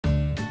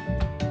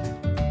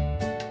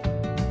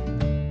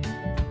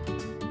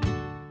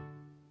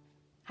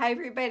Hi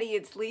everybody,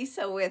 it's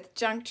Lisa with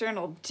Junk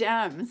Journal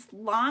Gems.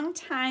 Long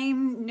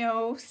time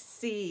no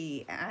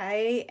see.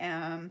 I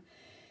am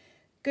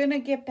gonna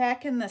get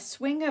back in the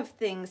swing of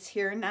things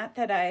here. Not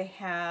that I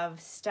have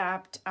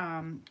stopped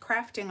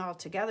crafting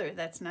altogether.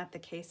 That's not the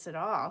case at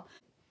all.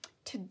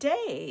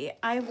 Today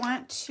I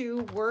want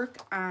to work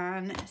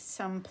on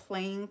some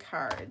playing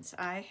cards.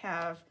 I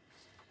have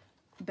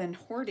been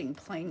hoarding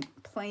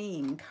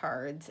playing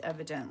cards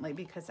evidently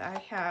because I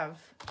have,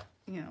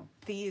 you know,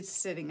 these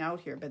sitting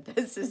out here, but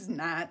this is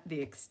not the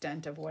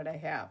extent of what I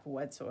have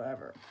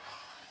whatsoever.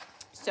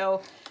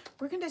 So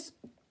we're going to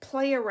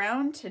play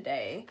around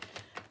today.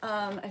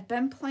 I've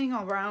been playing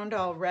around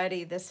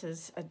already. This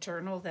is a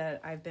journal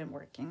that I've been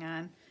working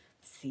on.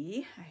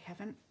 See, I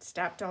haven't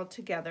stopped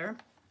altogether.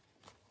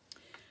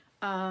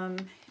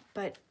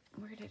 But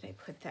where did I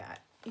put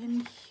that?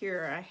 In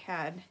here I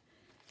had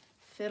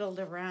fiddled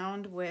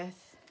around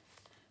with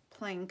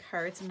playing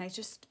cards, and I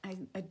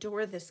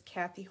adore this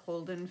Kathy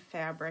Holden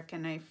fabric,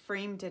 and I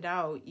framed it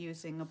out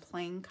using a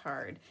playing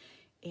card,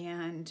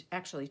 and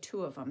actually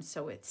two of them.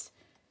 So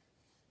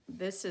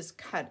this is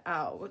cut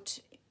out,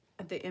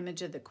 the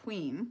image of the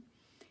Queen.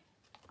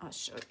 I'll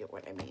show you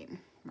what I mean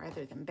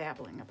rather than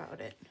babbling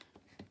about it.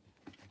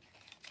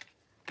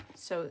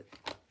 So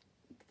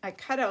I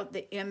cut out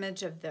the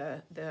image of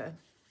the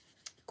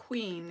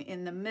Queen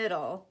in the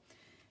middle,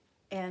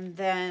 and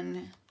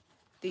then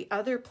the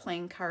other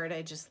playing card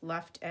I just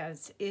left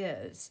as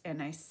is,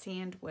 and I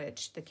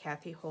sandwiched the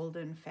Kathy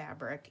Holden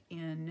fabric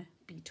in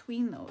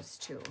between those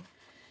two.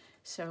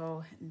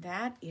 So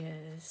that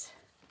is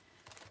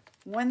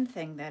one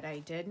thing that I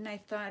did, and I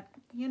thought,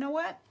 you know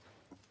what?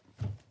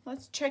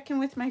 Let's check in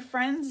with my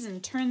friends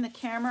and turn the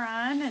camera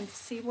on and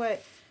see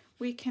what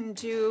we can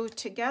do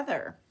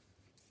together.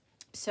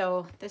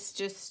 So this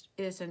just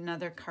is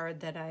another card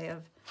that I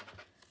have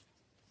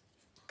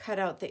cut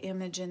out the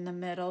image in the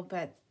middle,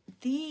 but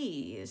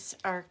these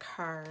are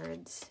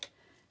cards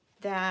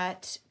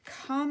that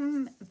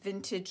come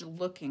vintage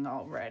looking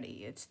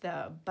already. It's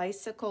the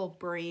Bicycle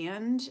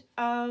brand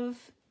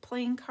of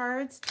playing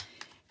cards,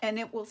 and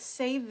it will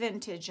say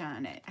vintage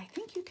on it. I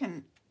think you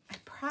can, I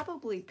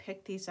probably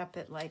picked these up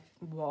at like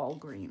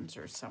Walgreens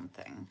or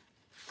something,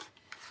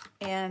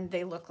 and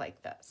they look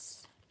like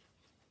this.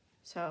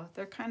 So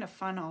they're kind of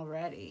fun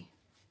already.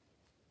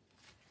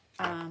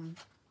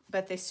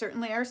 But they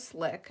certainly are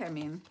slick. I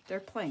mean, they're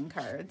playing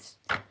cards.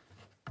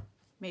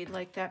 Made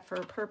like that for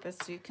a purpose,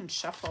 so you can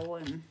shuffle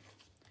and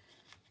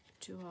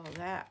do all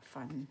that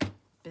fun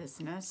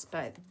business.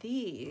 But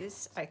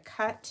these, I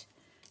cut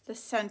the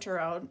center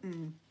out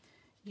and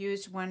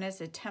used one as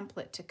a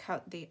template to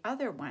cut the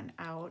other one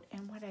out.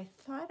 And what I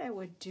thought I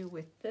would do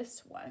with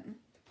this one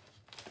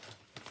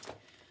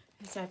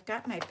is I've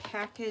got my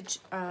package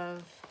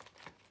of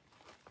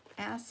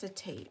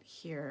acetate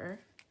here.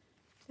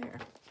 There,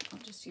 I'll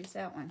just use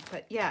that one.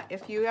 But yeah,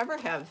 if you ever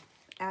have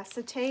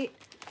acetate,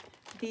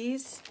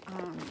 these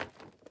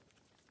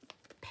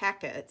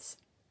packets,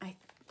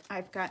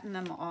 I've gotten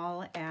them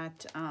all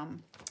at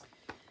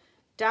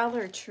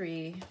Dollar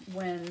Tree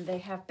when they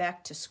have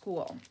back to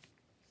school.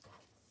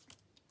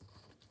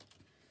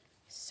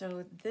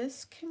 So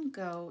this can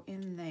go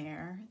in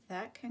there,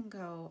 that can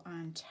go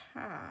on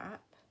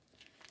top.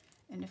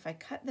 And if I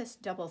cut this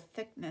double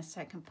thickness,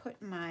 I can put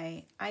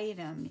my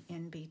item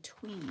in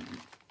between.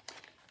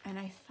 And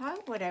I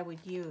thought what I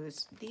would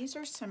use, these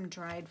are some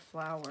dried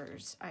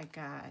flowers I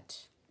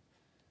got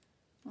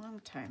a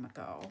long time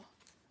ago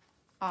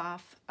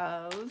off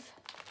of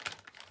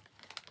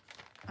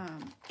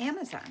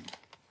Amazon.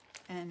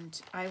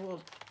 And I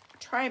will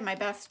try my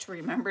best to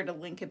remember to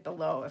link it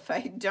below. If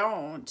I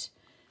don't,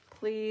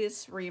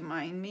 please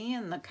remind me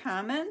in the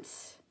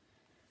comments.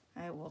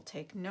 I will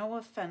take no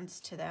offense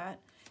to that.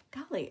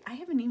 Golly, I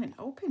haven't even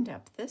opened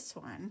up this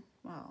one.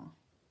 Well,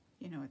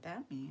 you know what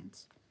that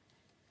means.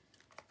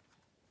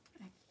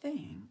 I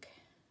think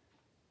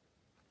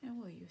I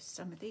will use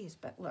some of these,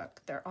 but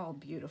look, they're all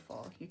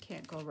beautiful. You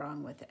can't go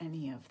wrong with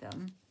any of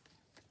them.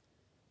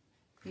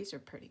 These are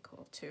pretty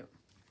cool too.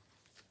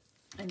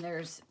 And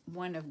there's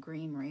one of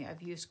greenery.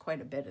 I've used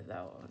quite a bit of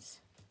those.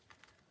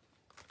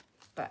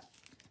 But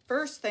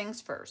first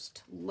things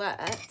first,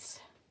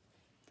 let's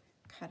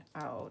cut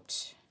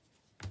out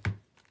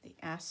the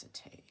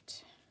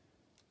acetate.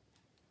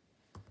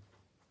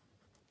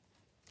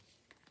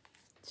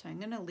 So I'm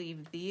going to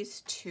leave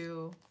these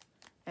two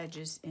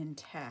edges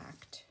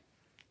intact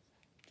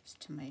just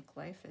to make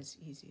life as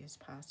easy as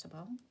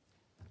possible.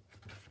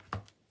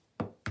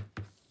 So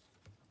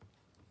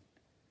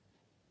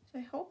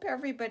I hope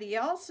everybody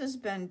else has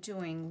been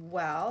doing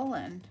well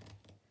and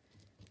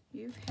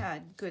you've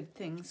had good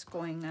things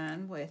going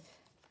on with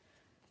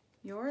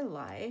your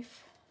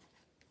life.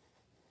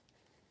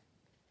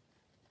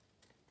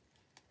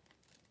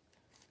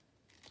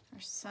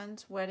 Our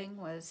son's wedding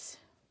was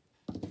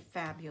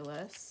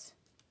fabulous.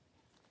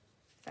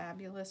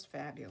 Fabulous,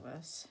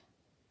 fabulous.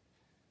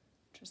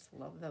 Just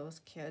love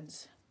those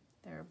kids.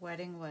 Their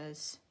wedding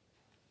was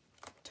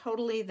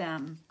totally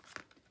them.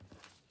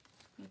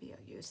 Maybe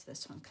I'll use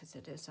this one because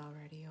it is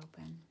already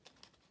open.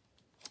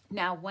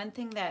 Now, one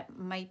thing that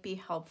might be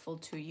helpful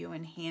to you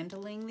in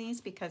handling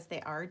these, because they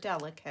are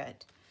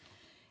delicate,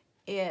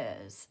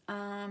 is,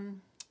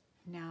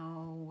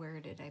 now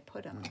where did I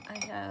put them?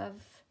 I have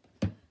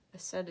a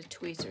set of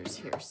tweezers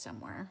here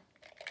somewhere.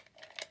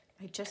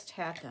 I just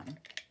had them.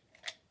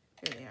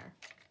 Here they are.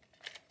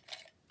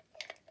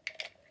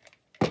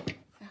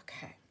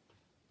 Okay.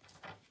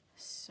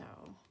 So,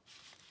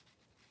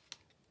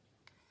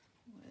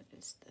 what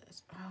is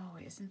this? Oh,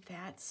 isn't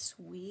that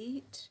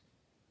sweet?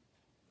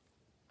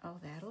 Oh,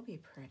 that'll be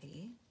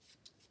pretty.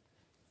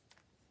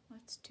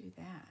 Let's do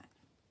that.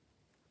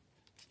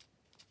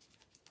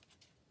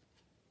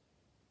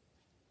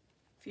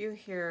 If you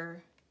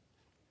hear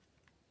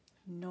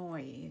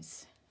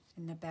noise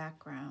in the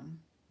background,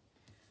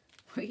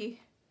 we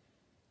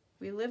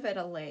live at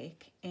a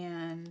lake,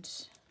 and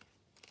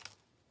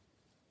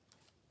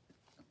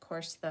of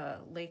course the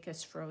lake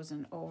is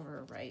frozen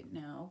over right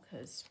now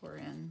because we're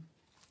in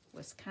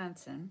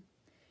Wisconsin,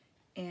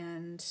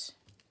 and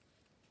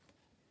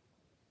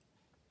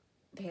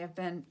they have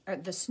been,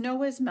 the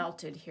snow is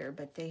melted here,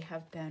 but they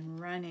have been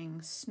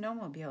running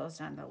snowmobiles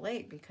on the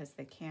lake because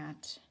they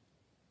can't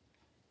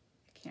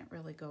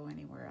really go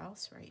anywhere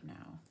else right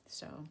now.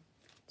 So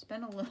it's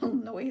been a little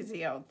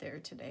noisy out there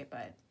today,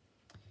 but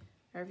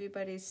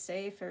everybody's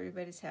safe,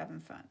 everybody's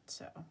having fun,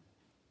 so.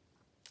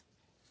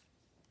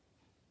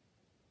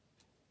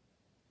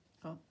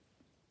 Oh,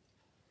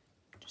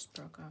 just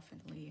broke off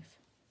a leaf.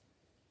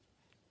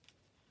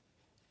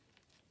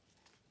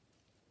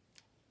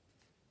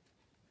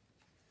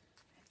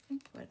 I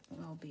think what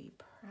will be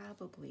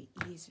probably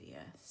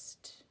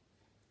easiest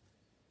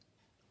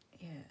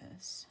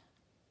is,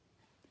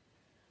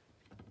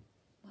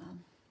 well,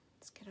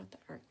 let's get out the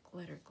art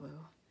glitter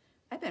glue.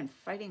 I've been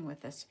fighting with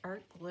this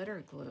art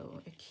glitter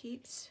glue. It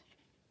keeps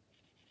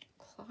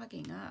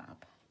clogging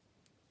up.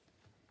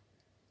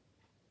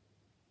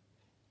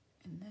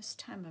 And this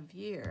time of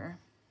year,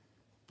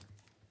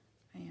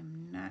 I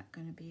am not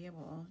going to be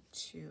able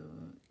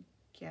to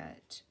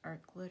get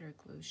art glitter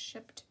glue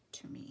shipped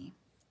to me.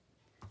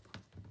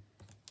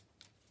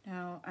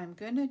 Now I'm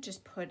going to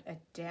just put a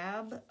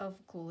dab of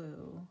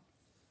glue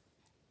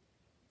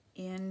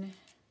in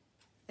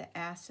the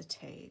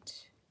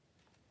acetate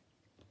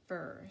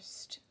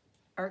first.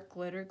 Art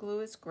glitter glue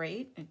is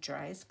great, it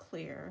dries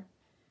clear,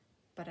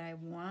 but I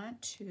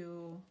want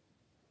to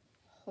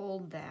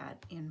hold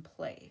that in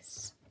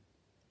place.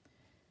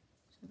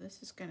 So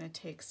this is going to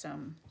take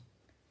some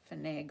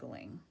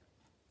finagling.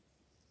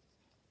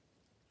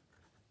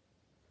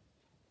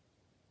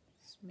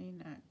 This may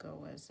not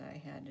go as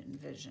I had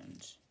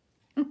envisioned.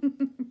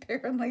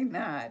 Apparently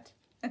not.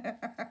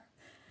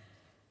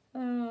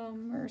 Oh,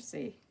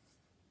 mercy.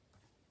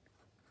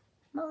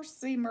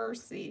 Mercy,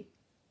 mercy.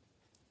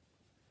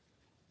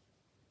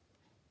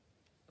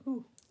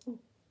 Ooh, ooh.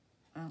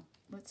 Well,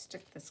 let's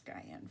stick this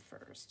guy in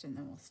first, and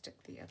then we'll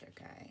stick the other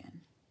guy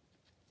in.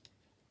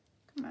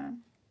 Come on.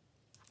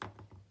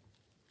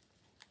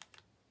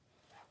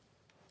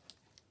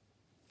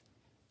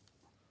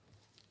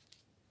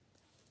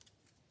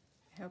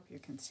 I hope you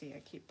can see I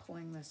keep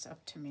pulling this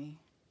up to me.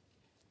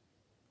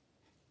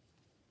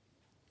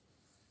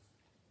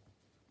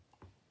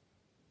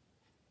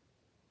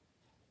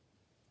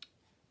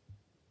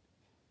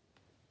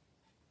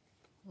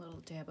 A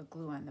little dab of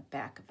glue on the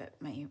back of it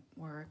may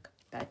work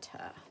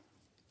better.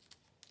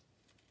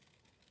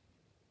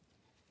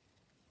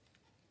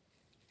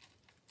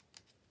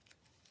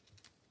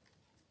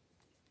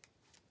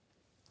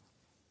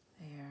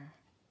 There.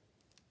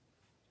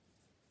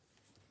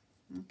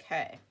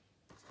 Okay.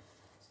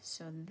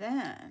 So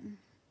then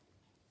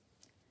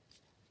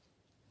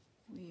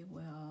we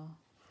will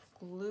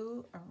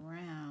glue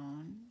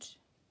around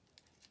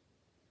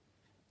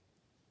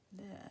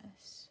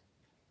this.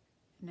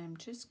 And I'm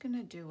just going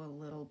to do a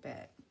little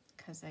bit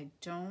because I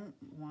don't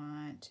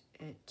want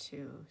it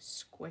to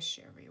squish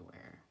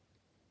everywhere.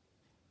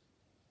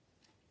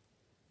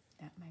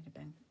 That might have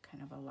been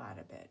kind of a lot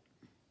of it.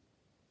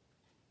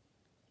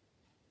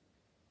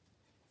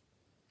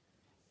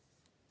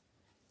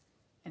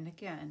 And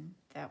again,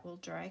 that will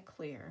dry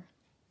clear.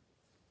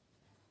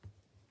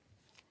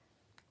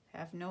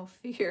 Have no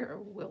fear,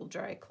 will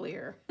dry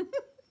clear.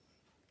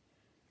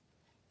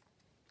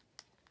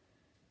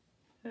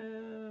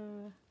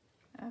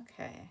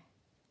 Okay.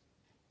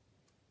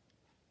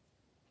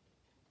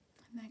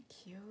 Isn't that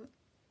cute?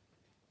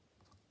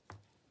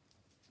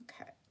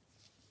 Okay.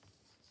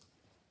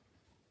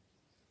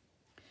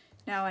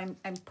 Now I'm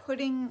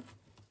putting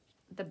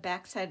the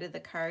back side of the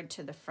card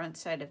to the front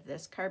side of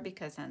this card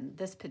because on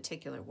this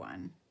particular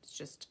one, it's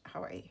just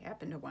how I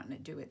happen to want to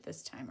do it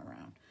this time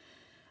around.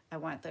 I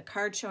want the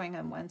card showing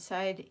on one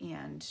side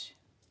and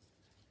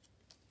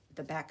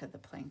the back of the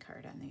playing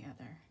card on the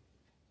other.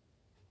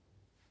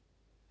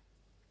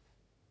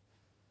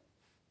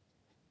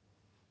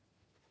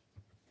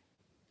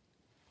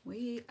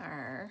 We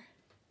are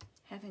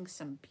having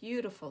some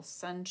beautiful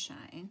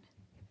sunshine,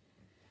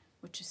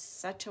 which is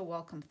such a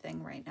welcome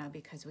thing right now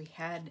because we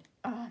had,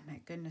 oh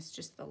my goodness,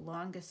 just the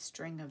longest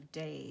string of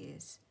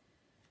days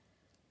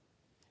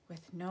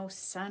with no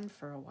sun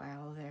for a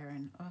while there,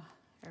 and oh,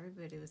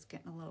 everybody was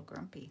getting a little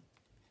grumpy.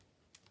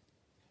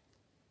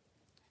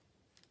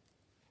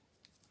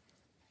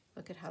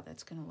 Look at how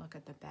that's going to look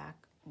at the back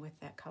with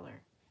that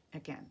color.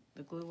 Again,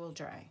 the glue will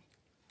dry.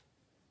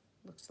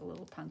 Looks a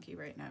little punky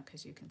right now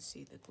because you can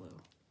see the glue.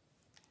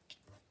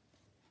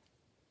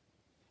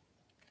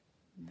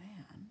 And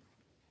then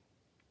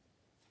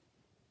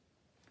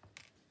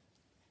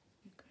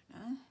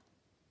I'm gonna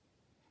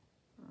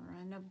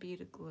run a bead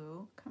of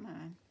glue. Come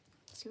on,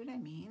 see what I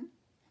mean?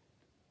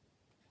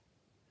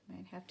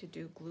 Might have to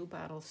do glue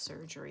bottle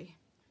surgery.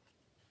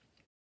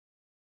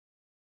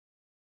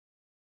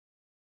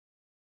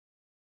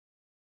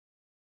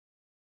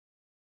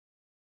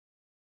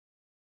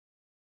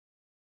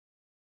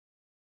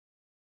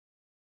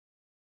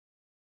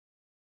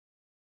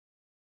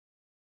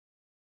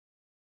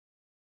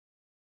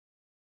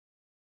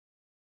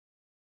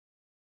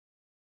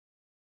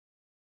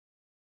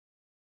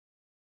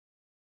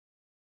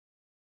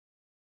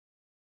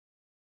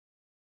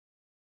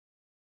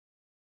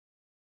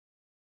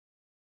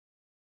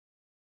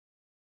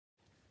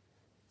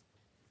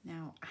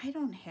 Now, I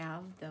don't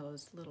have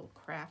those little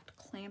craft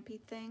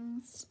clampy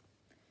things,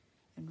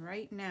 and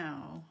right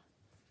now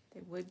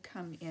they would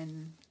come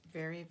in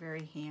very,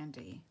 very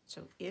handy.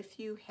 So if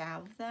you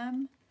have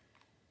them,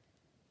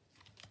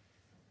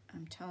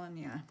 I'm telling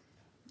you,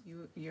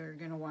 you're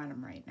gonna want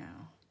them right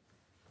now.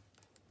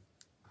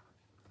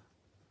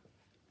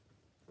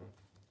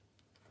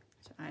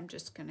 So I'm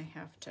just gonna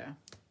have to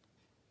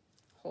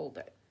hold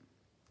it.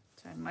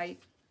 So I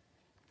might,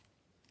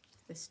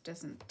 this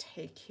doesn't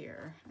take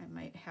here, I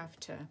might have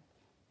to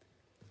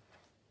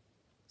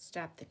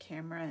stop the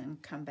camera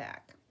and come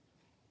back.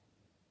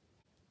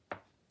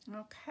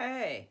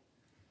 Okay,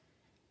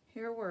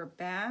 here we're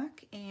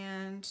back,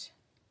 and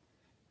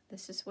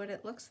this is what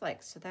it looks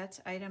like. So that's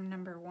item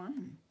number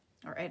 1,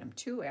 or item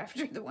 2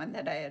 after the one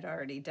that I had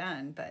already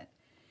done, but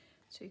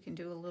so you can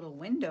do a little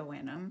window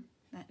in them.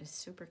 That is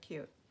super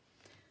cute.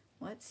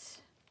 I'm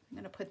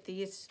gonna put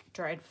these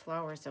dried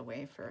flowers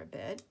away for a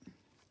bit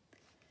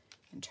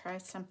and try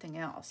something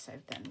else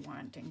I've been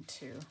wanting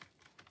to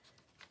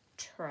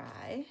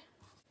try.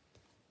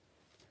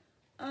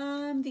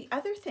 The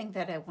other thing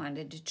that I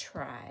wanted to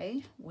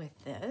try with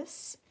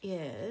this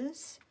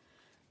is,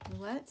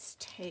 let's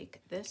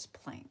take this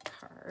plank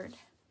card,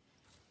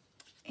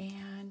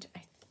 and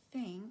I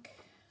think,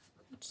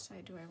 which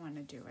side do I want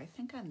to do? I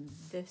think on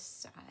this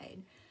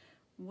side.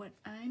 What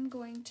I'm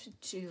going to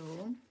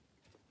do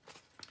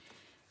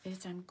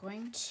is I'm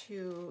going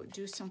to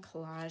do some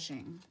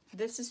collaging.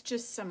 This is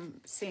just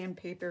some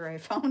sandpaper I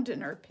found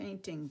in our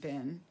painting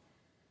bin.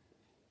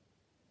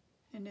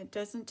 And it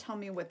doesn't tell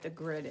me what the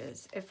grit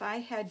is. If I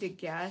had to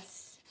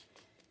guess,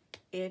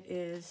 it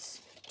is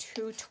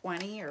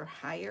 220 or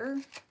higher.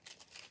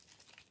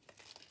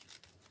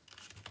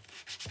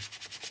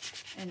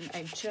 And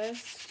I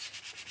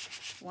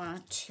just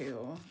want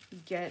to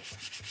get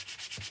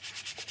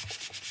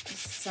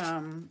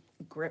some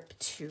grip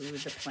to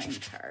the playing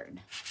card.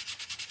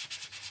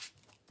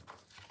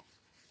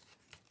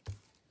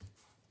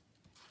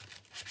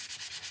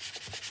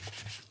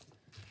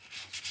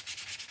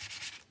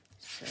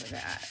 So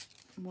that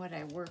what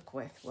I work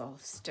with will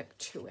stick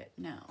to it.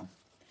 Now, I'm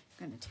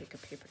going to take a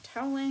paper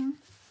toweling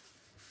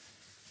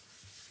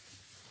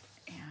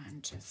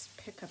and just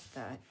pick up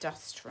the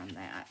dust from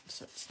that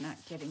so it's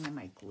not getting in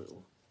my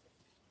glue.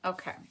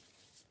 Okay,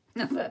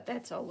 but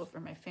that's all over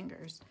my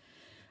fingers.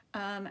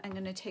 I'm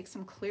going to take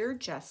some clear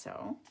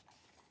gesso.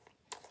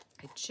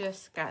 I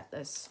just got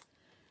this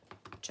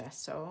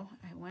gesso.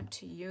 I went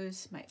to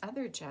use my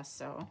other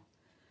gesso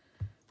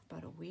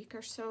about a week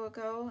or so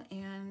ago,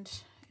 and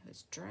it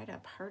was dried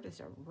up hard as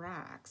a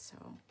rock, so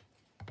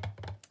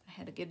I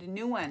had to get a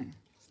new one.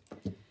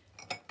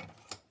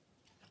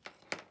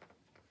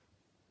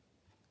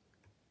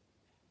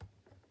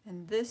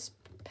 And this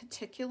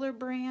particular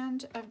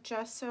brand of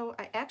gesso,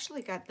 I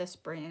actually got this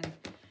brand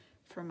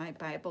for my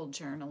Bible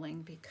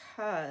journaling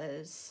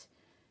because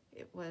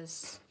it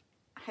was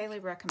highly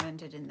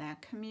recommended in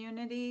that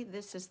community.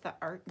 This is the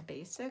Art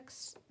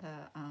Basics,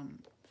 the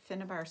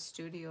Finnabar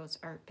Studios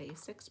Art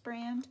Basics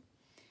brand.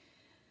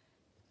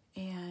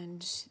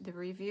 And the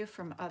review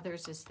from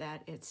others is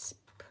that it's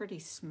pretty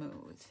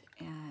smooth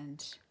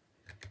and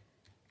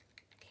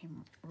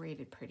came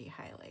rated pretty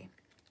highly.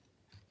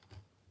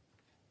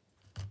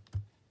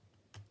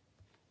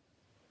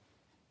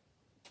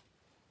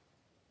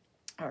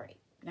 All right,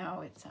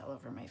 now it's all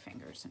over my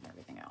fingers and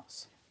everything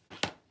else.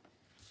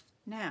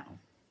 Now,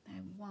 I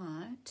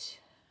want,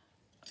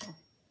 oh,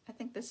 I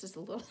think this is a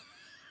little,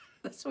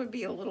 this would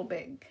be a little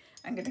big.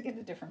 I'm gonna get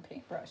a different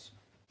paintbrush.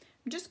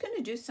 I'm just gonna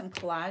do some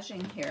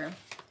collaging here,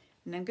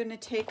 and I'm gonna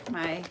take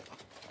my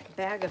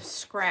bag of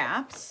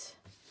scraps,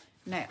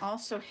 and I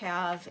also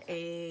have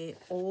a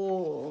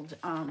old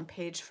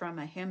page from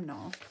a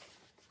hymnal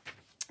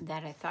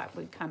that I thought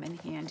would come in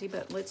handy,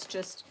 but let's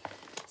just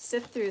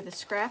sift through the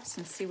scraps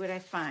and see what I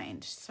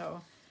find.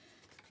 So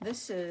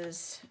this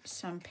is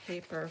some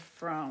paper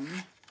from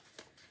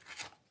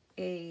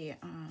a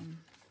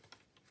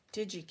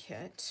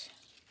DigiKit.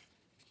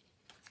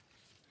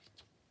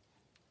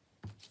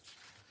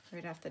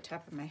 Right off the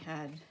top of my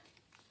head,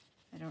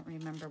 I don't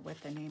remember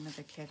what the name of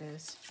the kit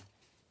is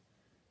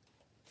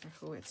or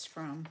who it's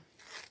from.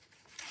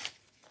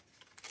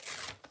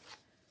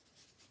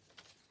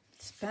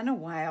 It's been a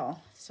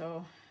while,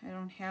 so I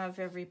don't have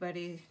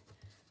everybody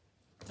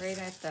right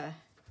at the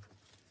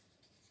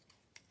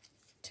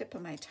tip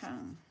of my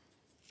tongue.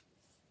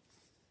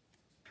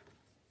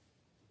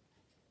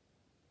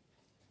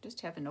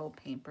 Just have an old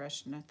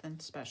paintbrush, nothing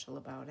special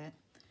about it.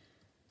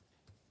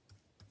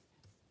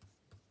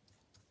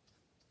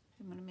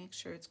 I'm going to make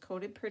sure it's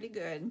coated pretty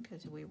good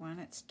because we want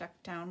it stuck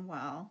down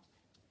well.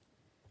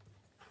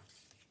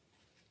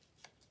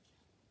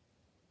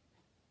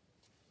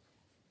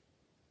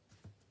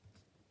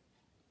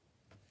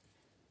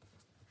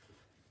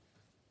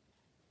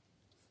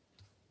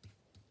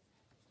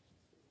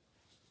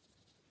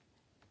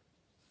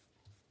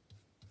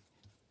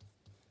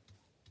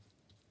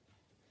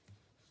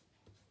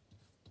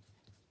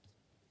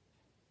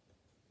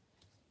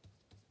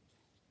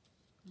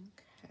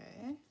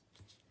 Okay.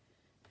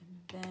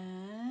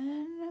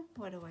 Then,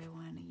 what do I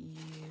want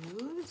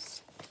to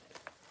use?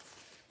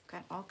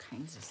 Got all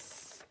kinds of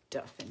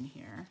stuff in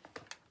here.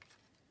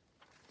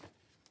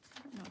 I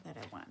don't know that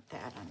I want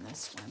that on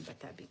this one, but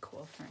that'd be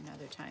cool for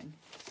another time.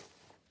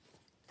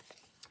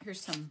 Here's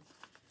some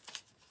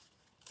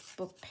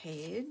book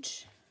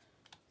page.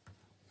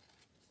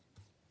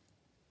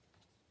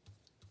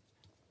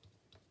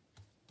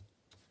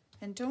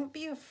 And don't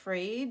be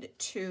afraid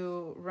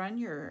to run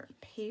your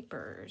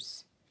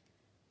papers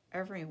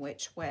every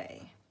which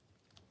way.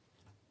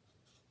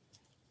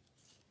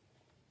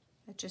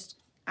 It just,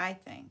 I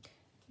think,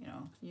 you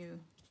know, you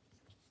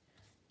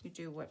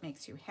do what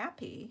makes you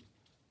happy.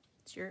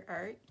 It's your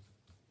art,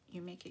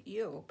 you make it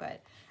you,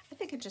 but I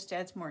think it just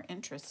adds more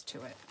interest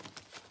to it.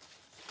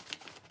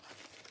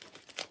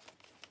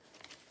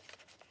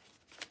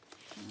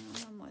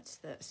 What's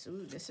this?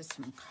 Ooh, this is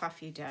some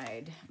coffee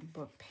dyed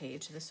book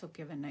page. This will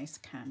give a nice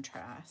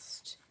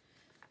contrast.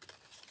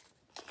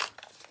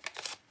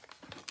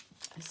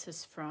 This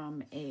is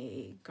from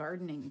a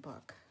gardening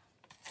book.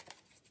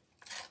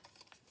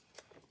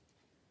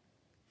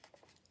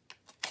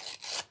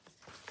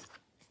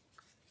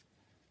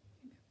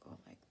 Go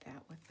like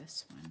that with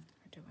this one,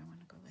 or do I want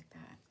to go like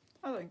that?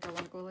 I think I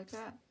want to go like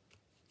that.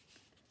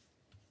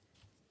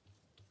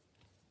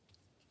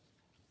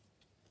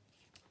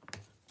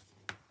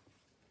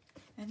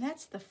 And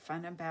that's the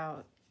fun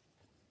about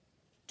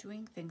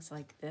doing things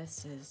like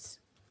this is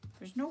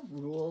there's no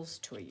rules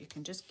to it. You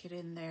can just get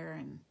in there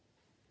and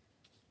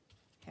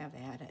have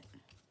at it.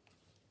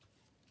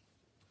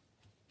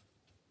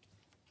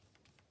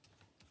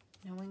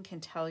 No one can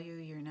tell you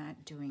you're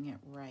not doing it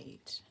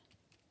right.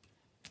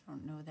 I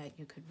don't know that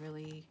you could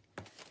really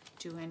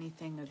do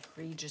anything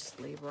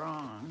egregiously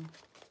wrong.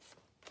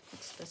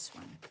 What's this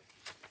one?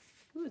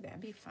 Ooh, that'd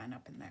be fun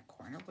up in that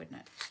corner, wouldn't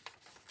it?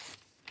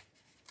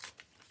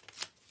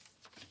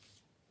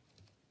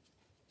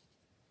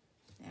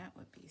 That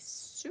would be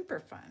super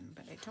fun,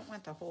 but I don't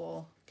want the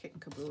whole kit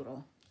and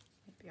caboodle.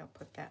 Maybe I'll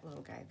put that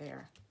little guy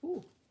there.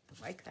 Ooh,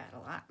 I like that a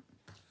lot.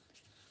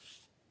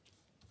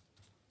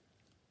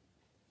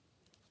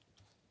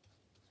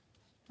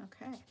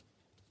 Okay.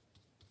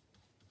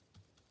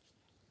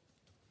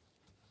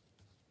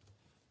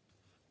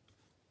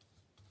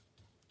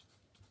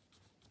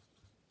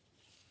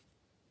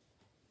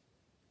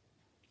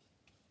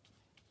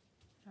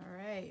 All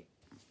right.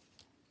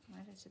 Why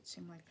does it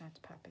seem like that's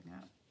popping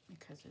up?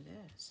 Because it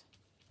is.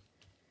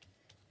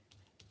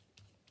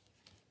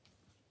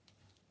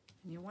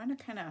 And you want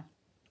to kind of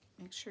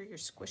make sure you're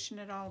squishing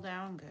it all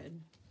down good.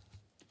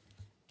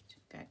 So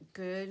you've got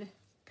good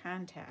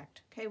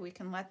contact. Okay, we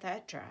can let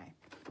that dry.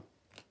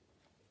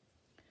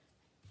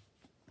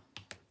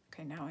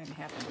 Okay, now I'm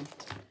having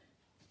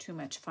too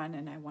much fun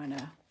and I want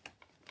to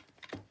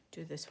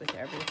do this with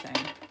everything.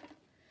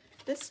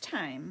 This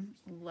time,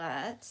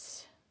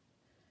 let's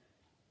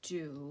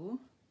do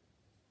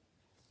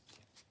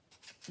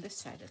this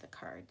side of the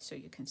card so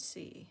you can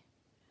see,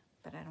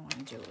 but I don't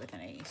want to do it with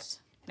an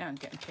ace. Now I'm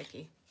getting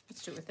picky.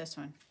 Let's do it with this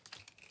one.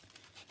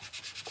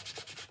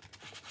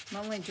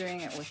 I'm only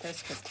doing it with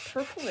this because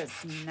purple is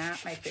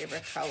not my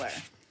favorite color.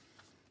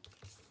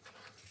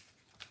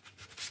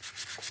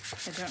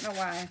 I don't know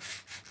why.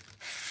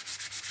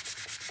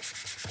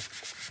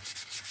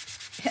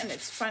 And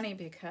it's funny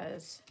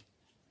because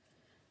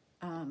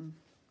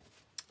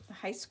the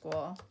high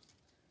school,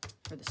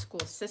 or the school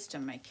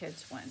system my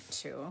kids went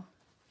to,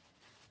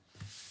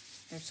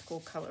 their school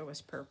color was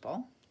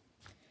purple.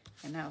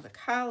 And now the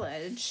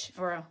college,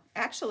 or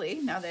actually,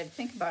 now that I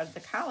think about it,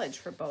 the college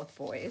for both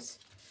boys,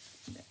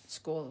 the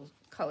school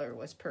color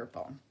was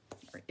purple,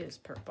 or is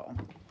purple.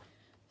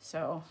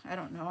 So, I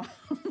don't know.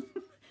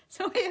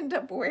 So I end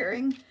up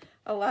wearing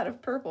a lot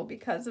of purple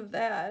because of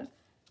that.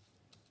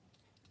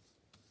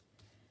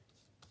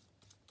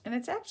 And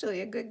it's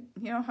actually a good,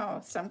 you know how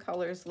some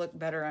colors look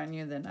better on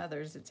you than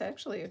others. It's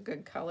actually a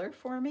good color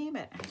for me,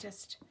 but I'm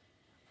just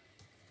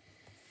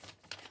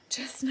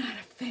not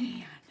a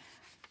fan.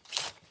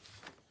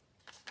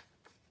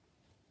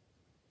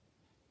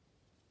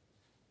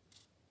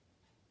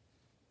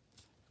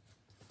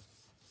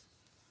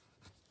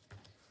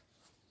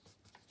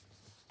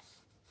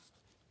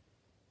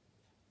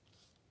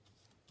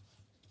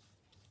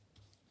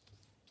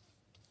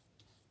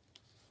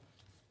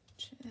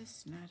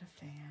 Just not a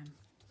fan.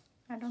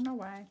 I don't know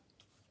why.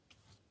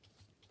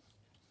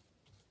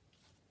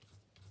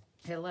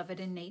 I love it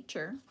in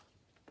nature.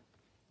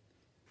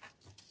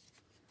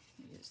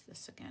 I'll use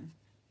this again.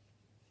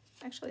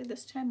 Actually,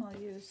 this time I'll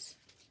use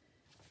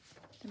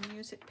the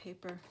music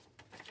paper.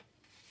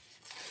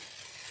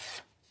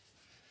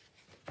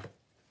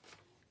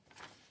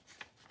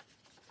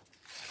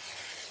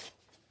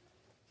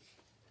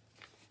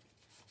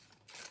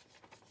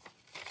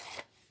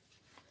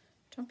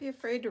 Don't be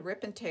afraid to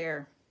rip and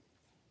tear.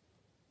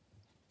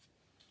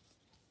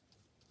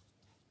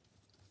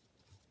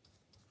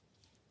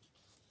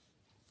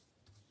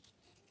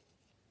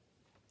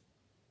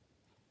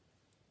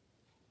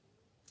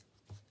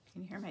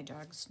 Can you hear my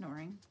dog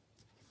snoring?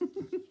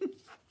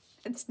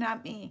 It's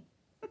not me.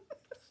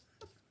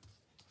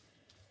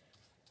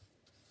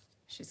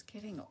 She's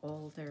getting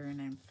older,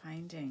 and I'm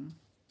finding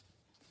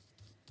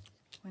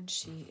when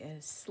she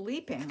is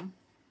sleeping,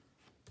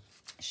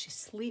 she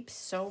sleeps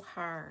so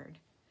hard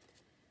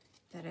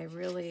that I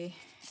really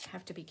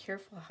have to be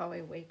careful how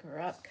I wake her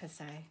up, because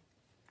I,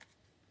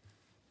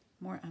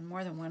 on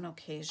more than one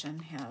occasion,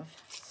 have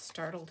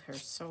startled her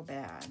so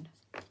bad.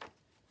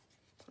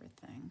 Poor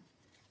thing.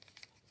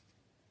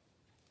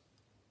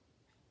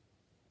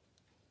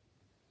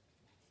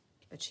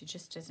 But she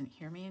just doesn't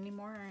hear me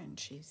anymore, and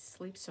she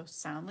sleeps so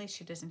soundly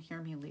she doesn't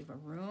hear me leave a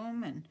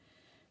room, and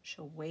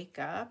she'll wake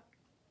up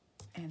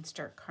and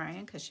start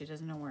crying because she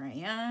doesn't know where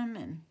I am.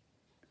 And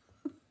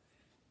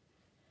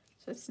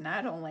so it's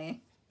not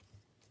only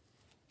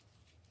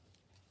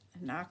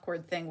an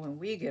awkward thing when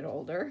we get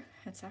older,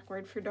 it's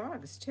awkward for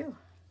dogs too.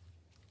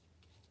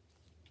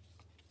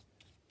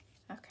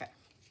 Okay,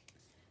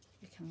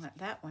 we can let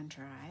that one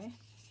dry. I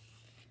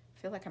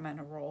feel like I'm on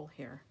a roll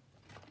here.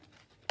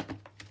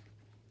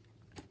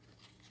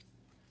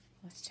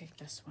 Let's take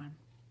this one.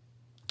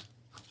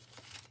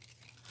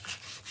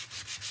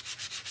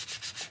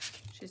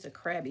 She's a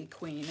crabby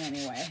queen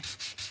anyway.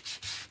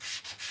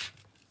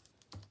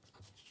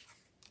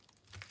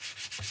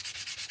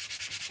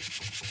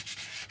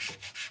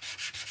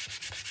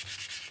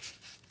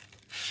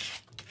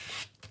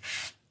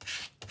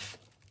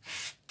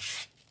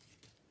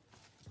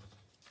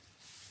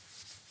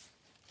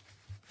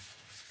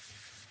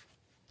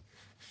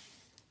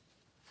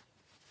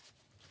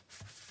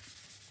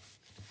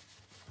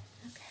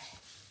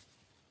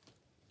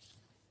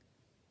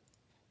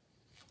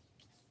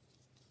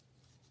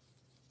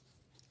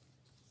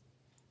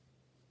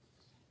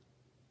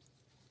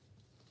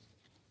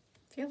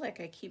 I feel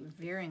like I keep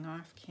veering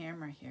off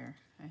camera here.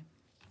 I'm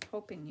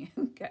hoping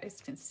you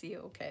guys can see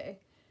okay.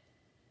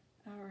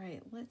 All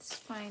right, let's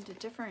find a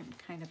different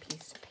kind of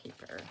piece of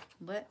paper.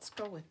 Let's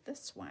go with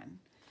this one.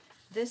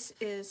 This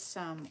is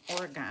some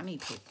origami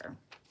paper.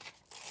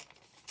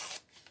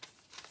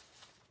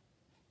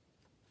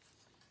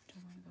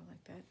 Don't want to go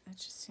like that. That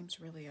just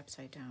seems really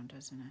upside down,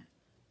 doesn't it?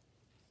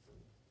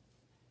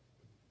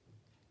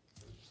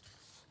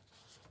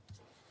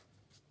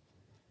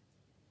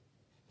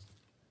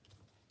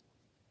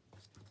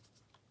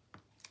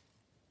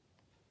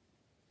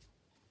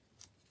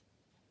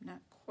 Not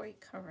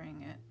quite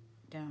covering it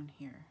down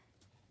here.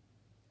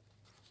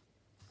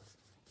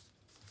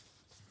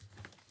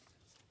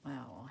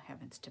 Well,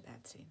 heavens to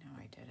Betsy, no,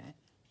 I did it.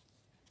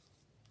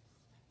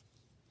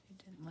 I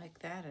didn't like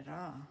that at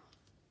all.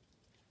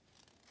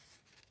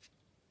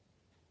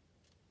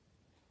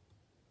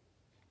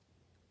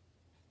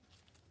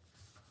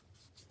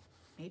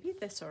 Maybe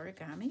this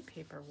origami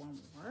paper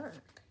won't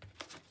work.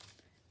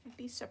 I'd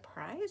be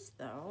surprised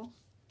though.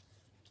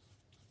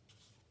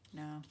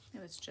 No, it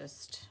was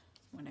just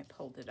when I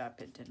pulled it up,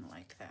 it didn't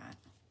like that.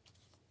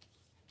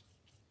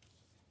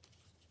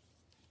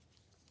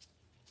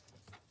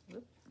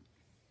 Whoop.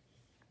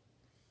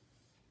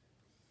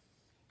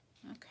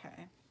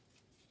 Okay.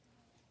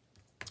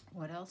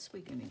 What else are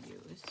we gonna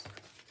use?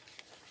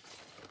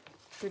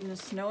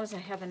 Goodness knows I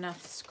have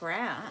enough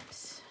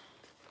scraps.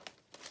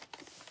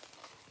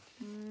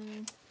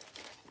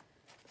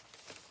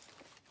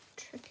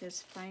 Trick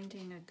is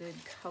finding a good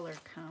color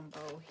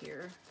combo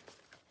here.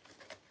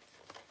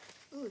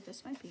 Ooh,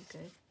 this might be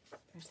good.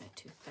 Or is that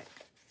too thick?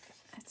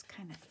 That's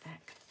kind of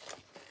thick.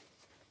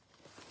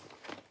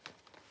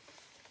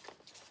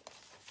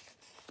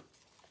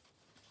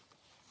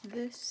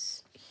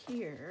 This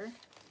here,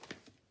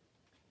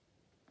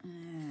 I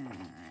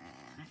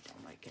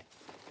don't like it.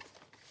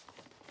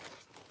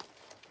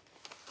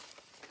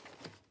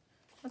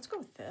 Let's go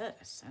with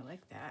this. I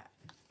like that.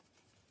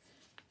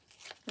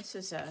 This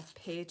is a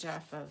page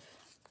off of,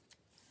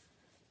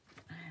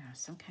 I don't know,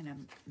 some kind of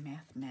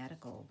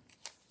mathematical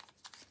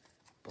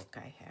book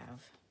I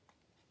have.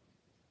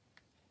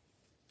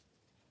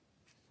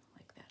 I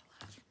like that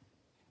a lot.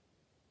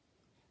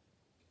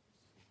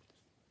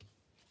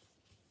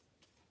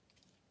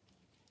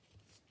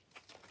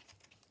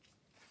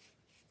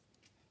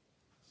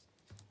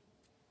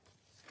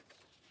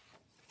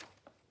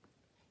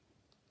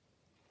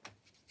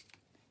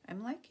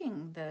 I'm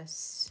liking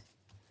this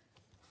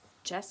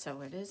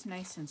gesso. It is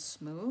nice and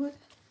smooth.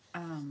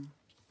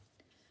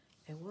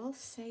 I will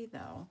say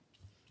though,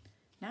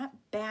 Not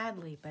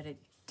badly, but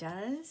it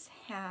does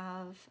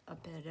have a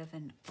bit of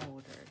an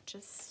odor,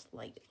 just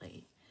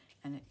slightly.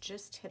 And it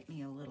just hit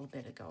me a little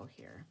bit ago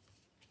here.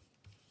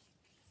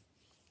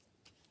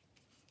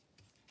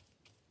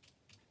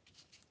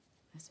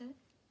 Is it?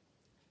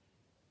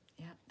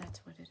 Yep,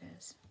 that's what it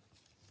is.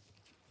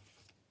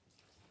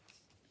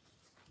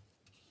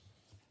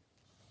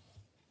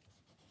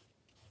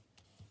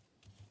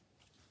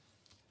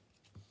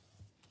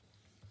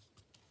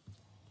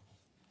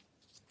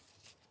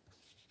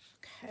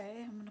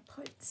 Okay, I'm gonna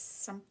put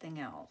something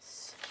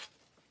else.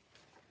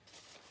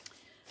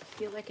 I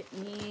feel like it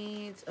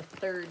needs a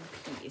third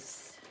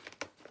piece.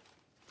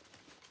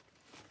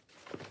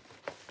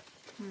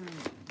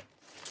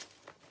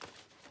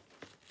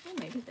 Oh,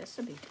 maybe this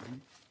will be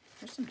fun.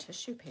 There's some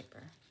tissue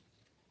paper.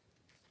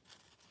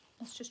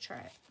 Let's just try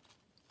it.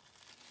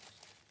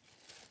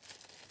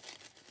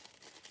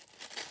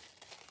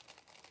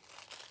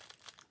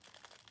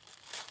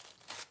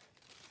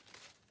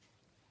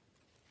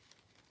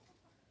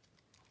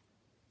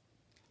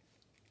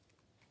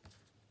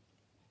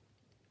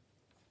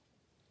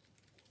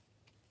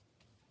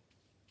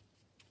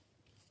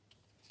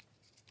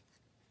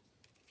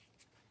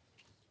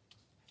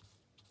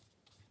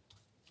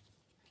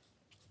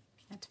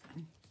 That's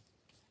fun.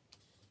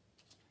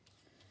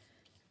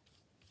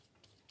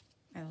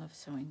 I love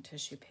sewing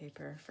tissue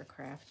paper for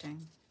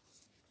crafting.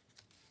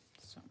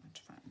 So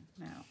much fun.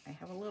 Now, I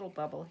have a little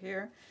bubble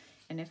here,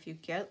 and if you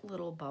get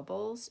little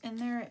bubbles in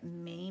there, it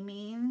may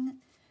mean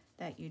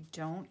that you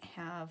don't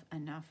have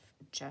enough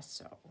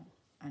gesso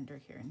under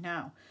here.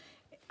 Now,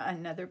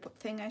 another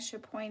thing I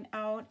should point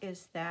out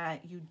is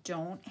that you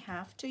don't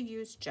have to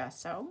use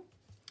gesso.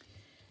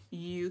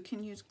 You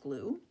can use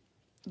glue.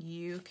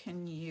 You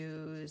can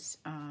use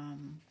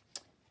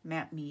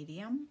matte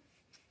medium.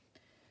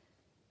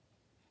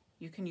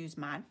 You can use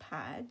Mod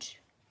Podge.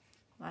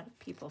 A lot of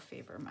people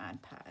favor Mod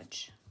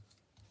Podge.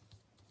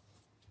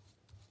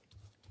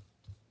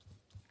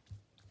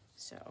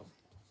 So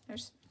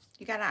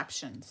you got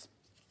options.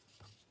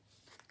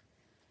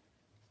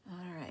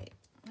 All right,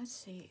 let's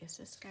see, is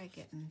this guy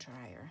getting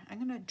drier? I'm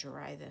gonna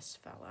dry this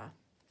fella.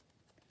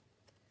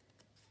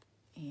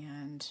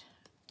 And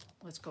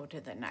let's go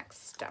to the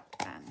next step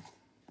then.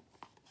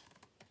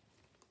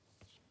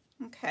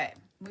 Okay,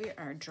 we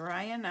are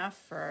dry enough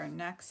for our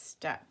next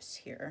steps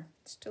here.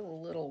 It's still a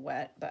little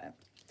wet, but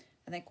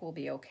I think we'll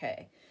be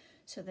okay.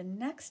 So the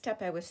next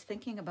step I was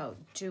thinking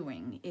about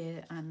doing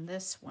on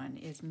this one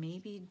is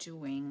maybe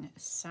doing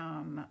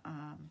some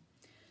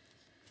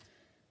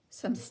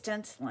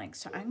stenciling.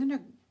 So I'm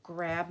gonna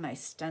grab my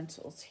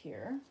stencils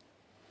here.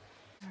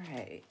 All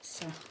right,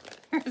 so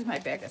here's my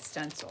bag of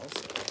stencils.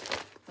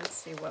 Let's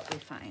see what we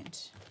find.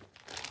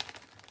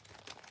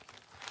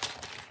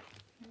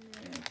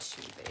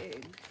 Too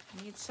big.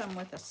 Need some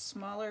with a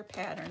smaller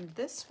pattern.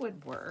 This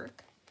would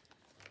work.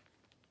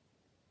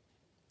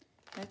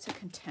 That's a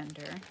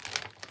contender.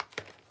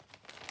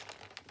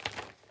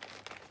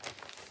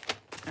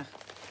 Ugh,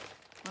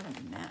 what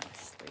a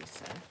mess,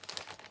 Lisa.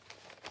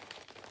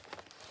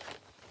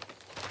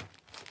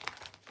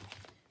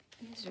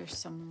 These are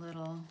some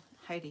little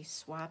Heidi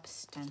Swap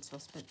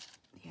stencils, but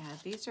yeah,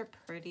 these are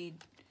pretty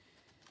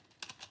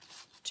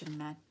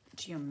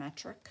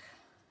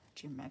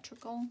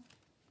geometrical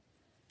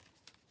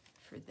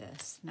for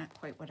this. Not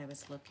quite what I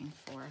was looking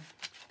for. I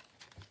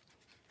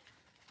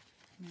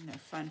mean, they're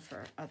fun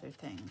for other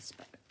things,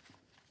 but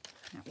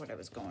not what I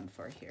was going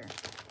for here.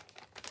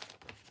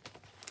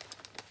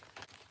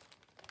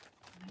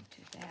 I might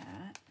do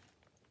that.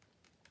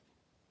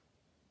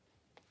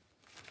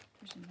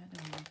 There's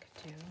another one I could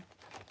do.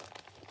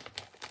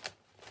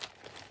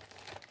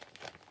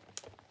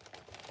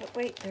 But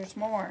wait, there's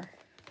more.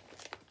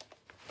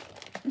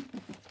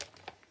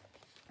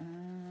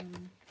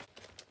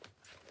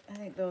 I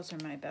think those are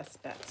my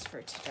best bets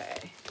for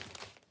today.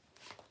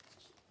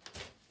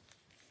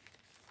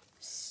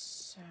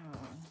 So,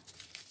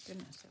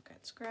 goodness, I've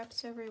got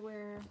scraps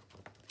everywhere.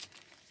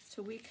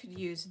 So we could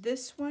use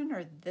this one,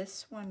 or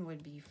this one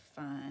would be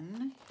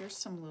fun. Here's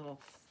some little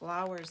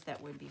flowers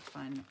that would be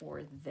fun,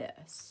 or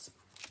this.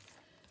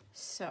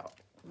 So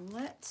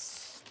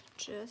let's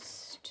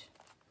just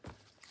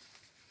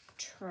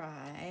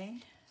try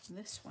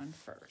this one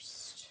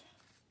first.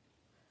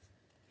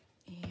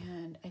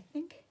 And I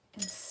think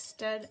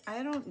instead,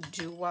 I don't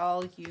do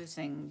well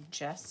using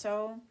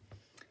gesso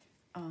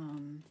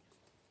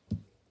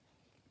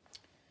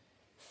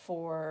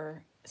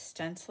for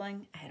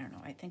stenciling. I don't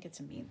know, I think it's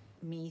a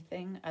me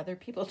thing. Other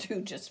people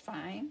do just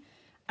fine.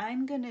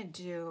 I'm gonna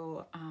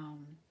do,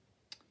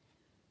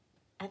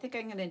 I think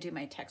I'm gonna do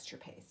my texture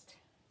paste.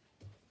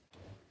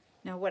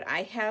 Now what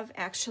I have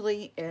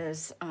actually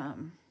is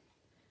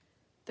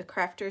the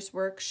Crafters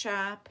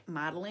Workshop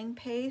modeling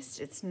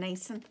paste. It's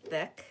nice and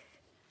thick.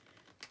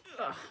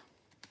 Ugh.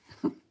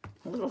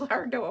 A little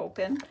hard to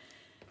open.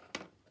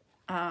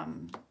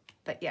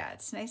 But yeah,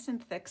 it's nice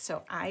and thick,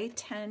 so I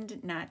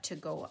tend not to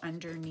go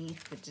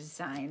underneath the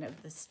design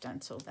of the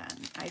stencil then.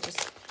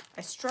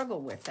 I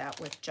struggle with that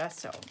with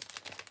gesso.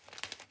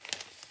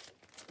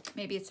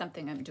 Maybe it's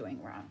something I'm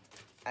doing wrong.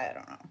 I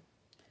don't know.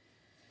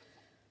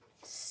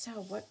 So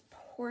what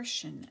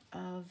portion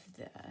of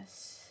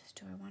this,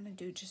 do I want to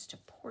do just a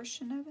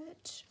portion of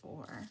it,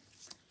 or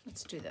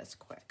let's do this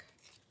quick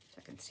so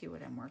I can see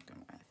what I'm working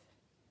with.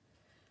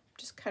 I'm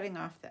just cutting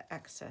off the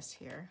excess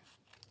here.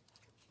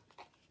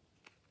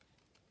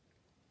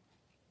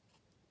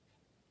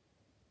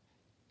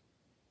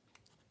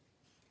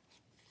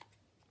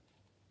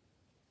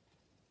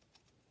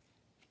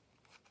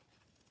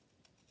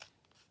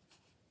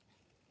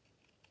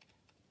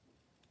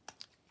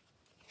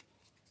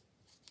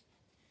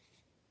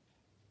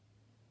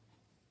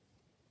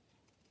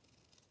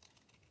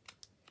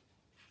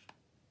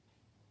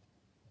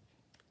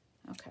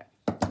 Okay,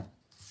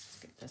 let's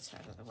get this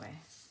out of the way.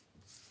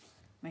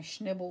 My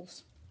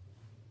schnibbles.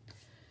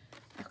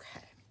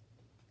 Okay.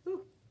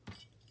 Ooh.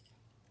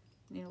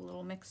 Need a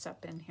little mix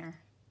up in here.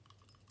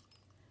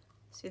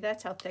 See,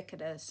 that's how thick it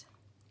is.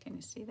 Can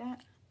you see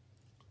that?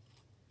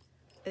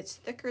 It's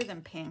thicker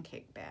than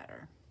pancake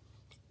batter.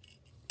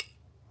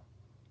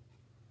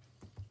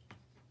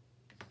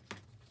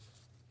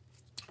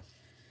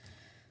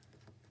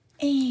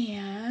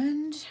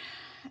 And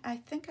I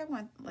think I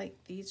want like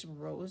these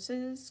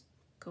roses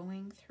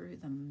going through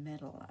the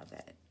middle of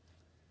it.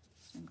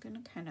 So I'm gonna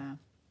kind of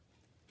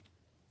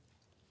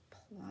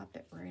plop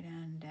it right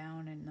on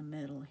down in the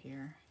middle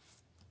here.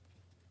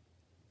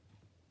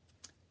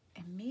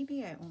 And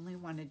maybe I only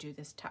want to do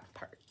this top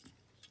part.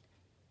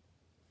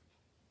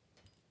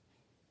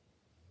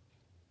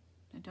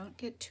 Now don't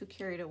get too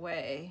carried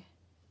away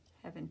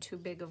having too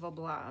big of a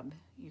blob.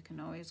 You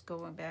can always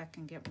go back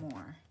and get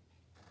more.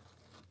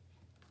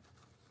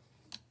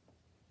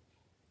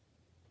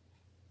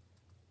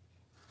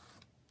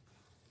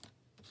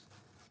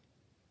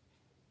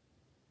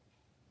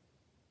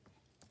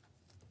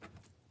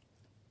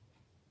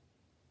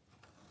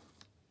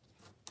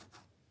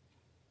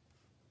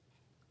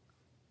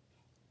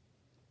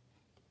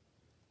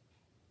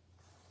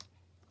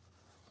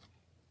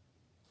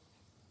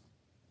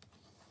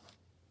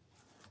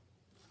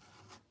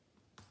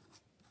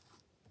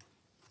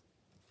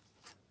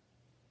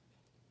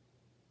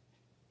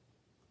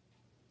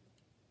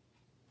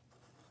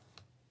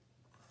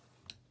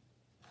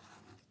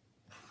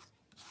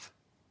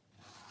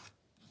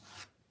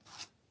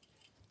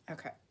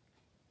 Okay.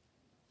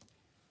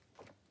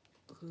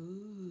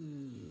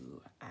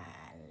 Ooh, I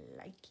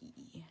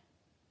likey.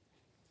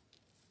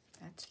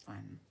 That's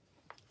fun.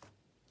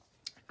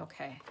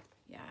 Okay,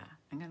 yeah,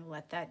 I'm gonna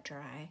let that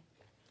dry.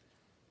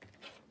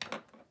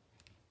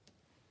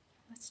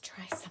 Let's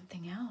try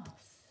something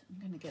else.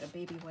 I'm gonna get a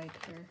baby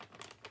wipe here.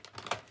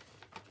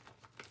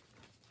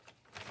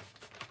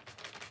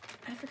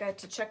 I forgot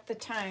to check the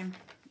time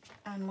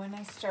on when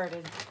I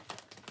started.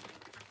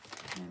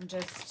 I'm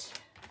just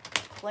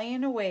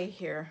playing away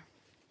here.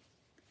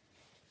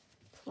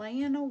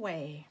 Playing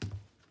away.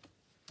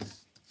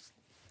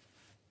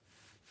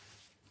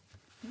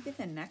 Maybe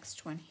the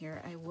next one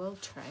here, I will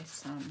try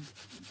some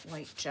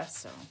white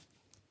gesso.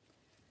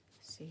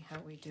 See how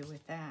we do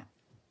with that.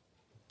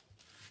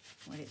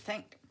 What do you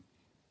think?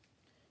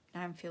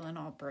 Now I'm feeling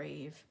all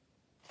brave.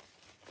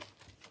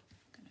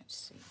 I'm gonna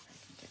see if I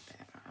can get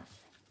that off.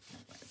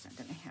 Otherwise I'm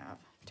gonna have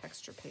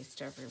texture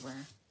paste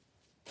everywhere.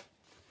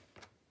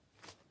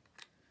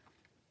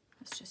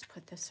 Let's just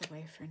put this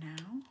away for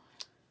now.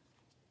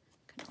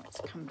 Can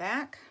always come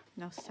back.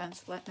 No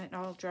sense letting it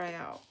all dry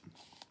out.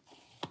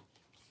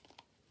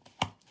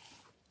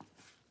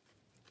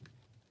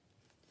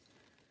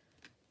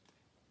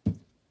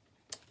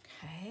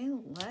 Okay,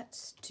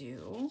 let's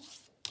do,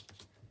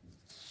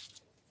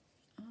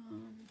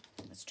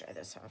 let's dry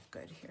this off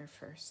good here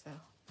first though.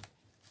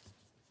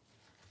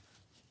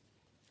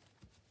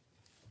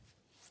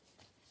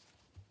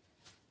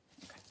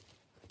 Okay.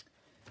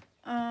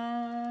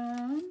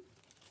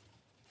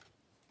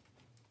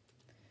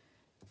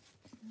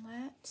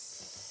 Let's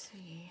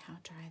see how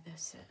dry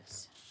this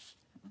is.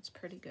 That one's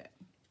pretty good.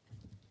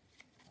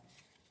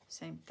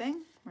 Same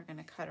thing, we're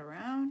gonna cut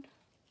around.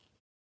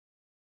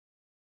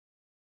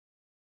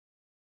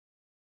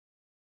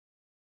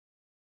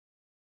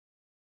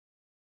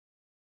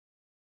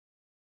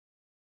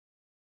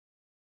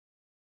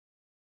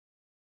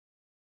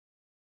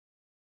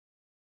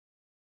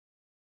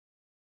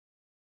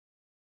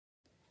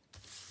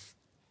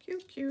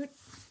 Cute, cute.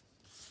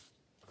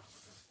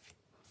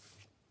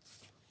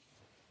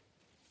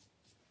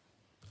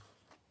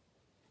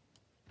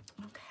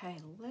 Okay,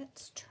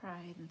 let's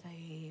try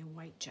the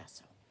white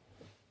gesso.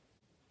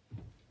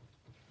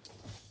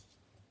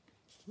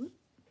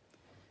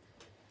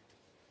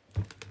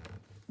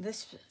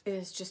 This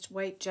is just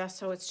white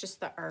gesso. It's just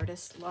the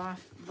Artist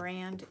Loft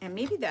brand. And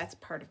maybe that's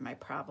part of my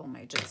problem.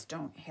 I just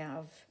don't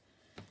have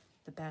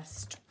the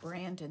best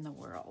brand in the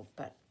world.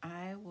 But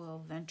I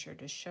will venture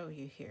to show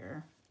you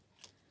here.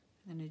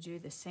 I'm going to do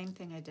the same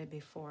thing I did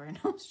before, and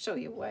I'll show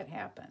you what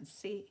happens.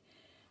 See,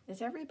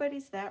 is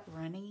everybody's that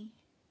runny?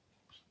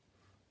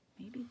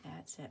 Maybe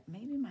that's it.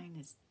 Maybe mine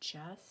is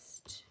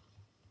just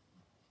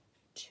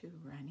too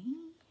runny.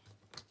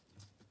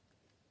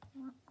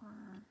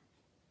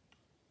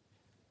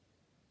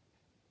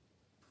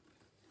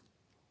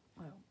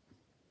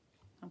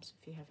 helps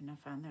if you have enough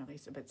on there,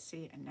 Lisa. But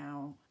see, and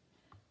now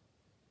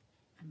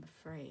I'm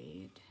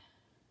afraid.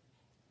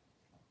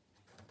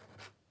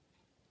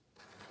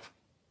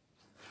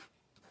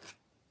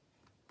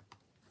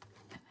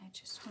 And I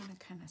just want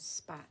to kind of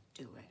spot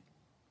do it.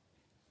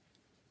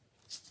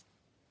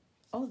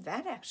 Oh,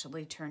 that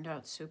actually turned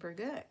out super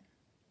good.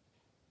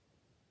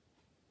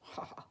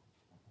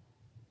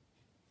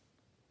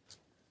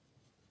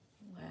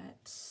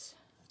 Let's,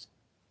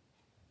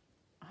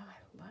 oh,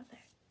 I love it.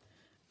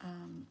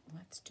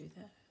 Let's do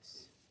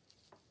this.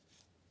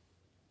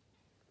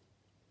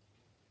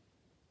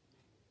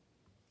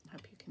 I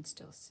hope you can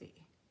still see.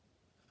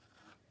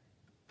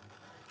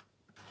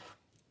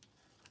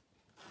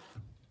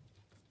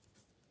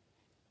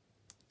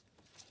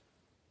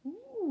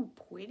 Ooh,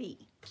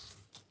 pretty.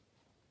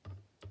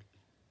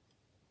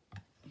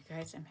 You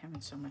guys, I'm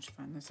having so much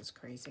fun. This is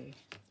crazy.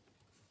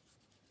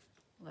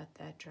 Let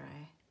that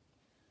dry.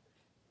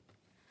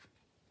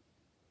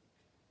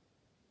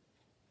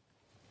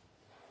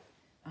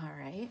 All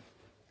right.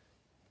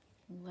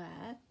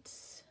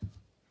 Let's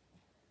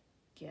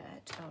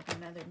get out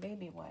another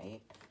baby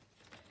wipe.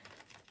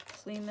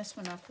 Clean this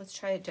one off. Let's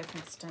try a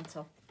different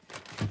stencil.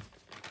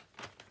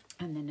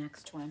 And the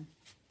next one.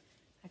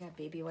 I got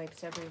baby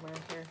wipes everywhere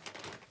here.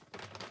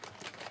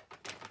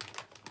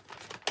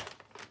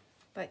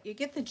 But you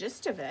get the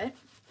gist of it.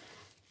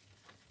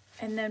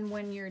 And then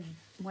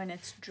when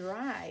it's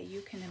dry,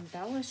 you can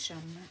embellish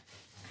them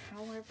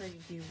however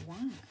you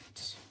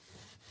want.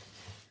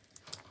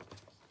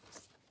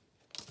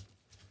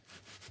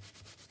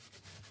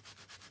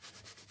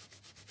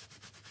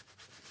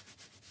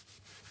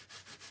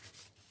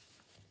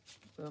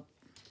 Oop.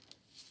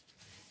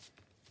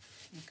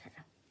 Okay.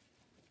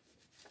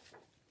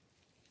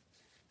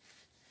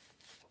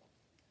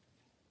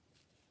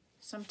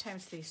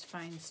 Sometimes these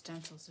fine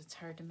stencils, it's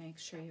hard to make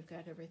sure you've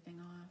got everything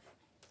off.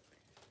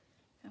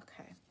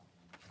 Okay.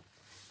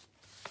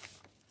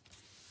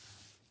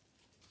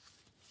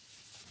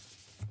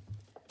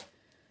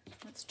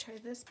 Let's try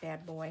this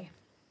bad boy.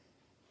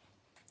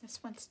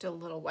 This one's still a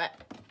little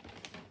wet.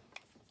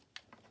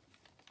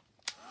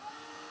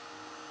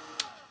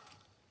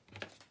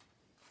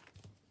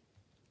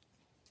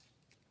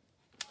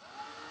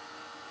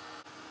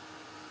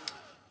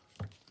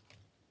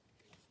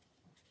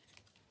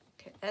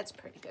 Okay, that's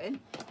pretty good.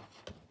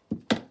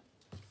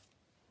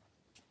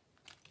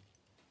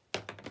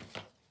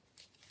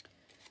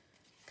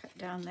 Cut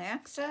down the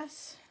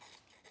excess.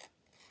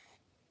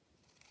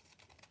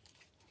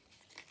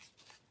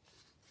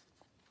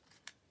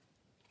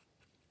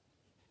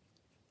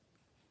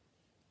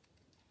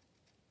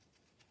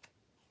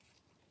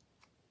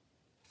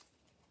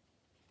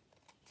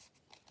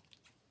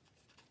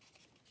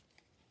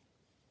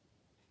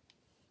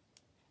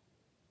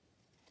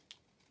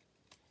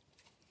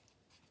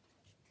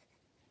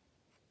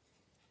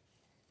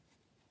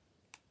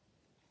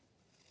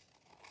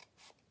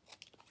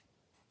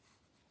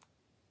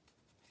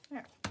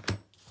 There.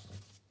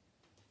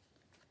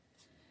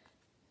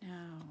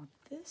 Now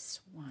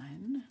this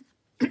one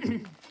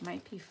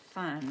might be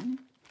fun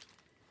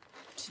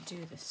to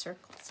do the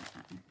circles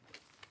on.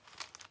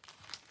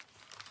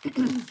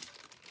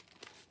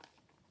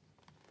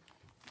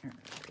 All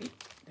right,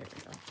 there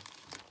we go.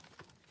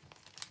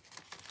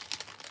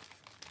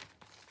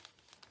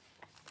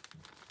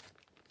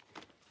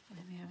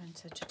 I'm having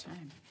such a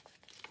time.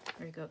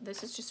 There we go.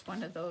 This is just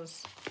one of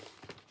those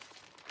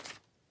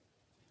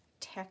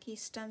tacky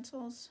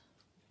stencils.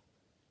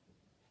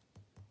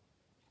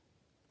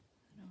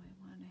 How do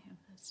I want to have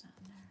this on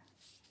there?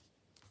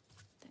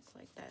 I think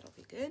like that'll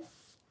be good.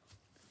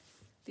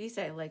 These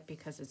I like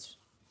because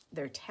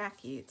they're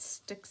tacky. It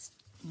sticks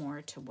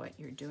more to what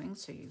you're doing,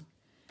 so you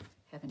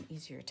have an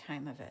easier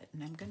time of it.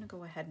 And I'm going to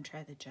go ahead and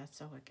try the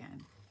gesso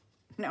again.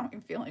 Now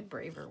I'm feeling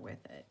braver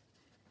with it.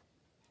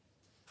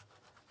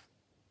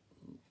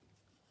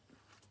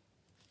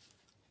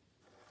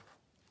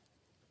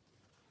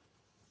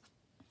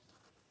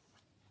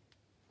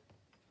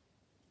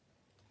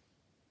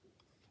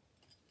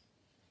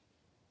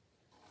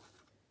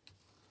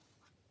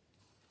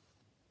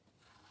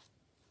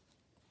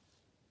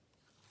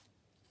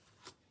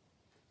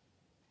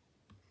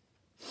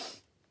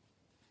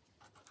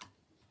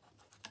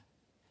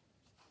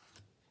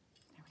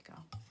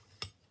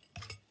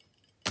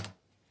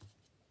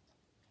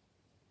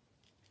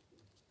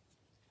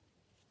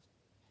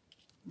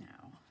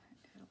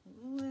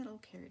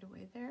 Carried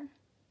away there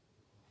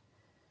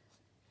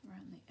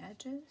around the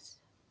edges.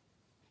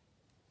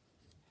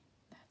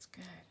 That's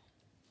good.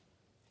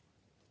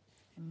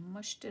 I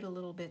mushed it a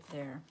little bit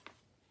there,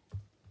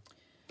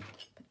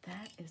 but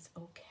that is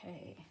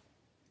okay.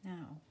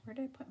 Now, where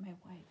did I put my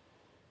white?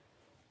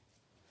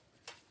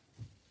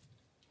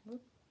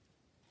 Whoop.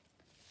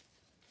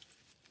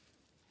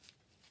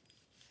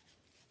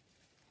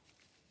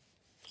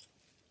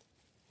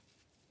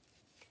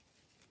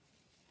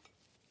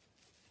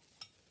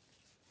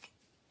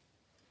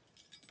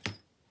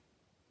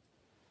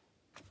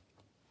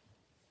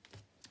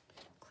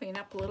 Clean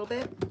up a little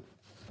bit.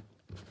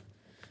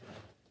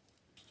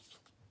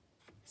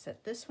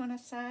 Set this one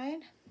aside.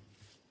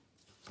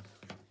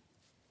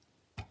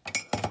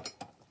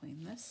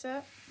 Clean this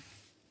up.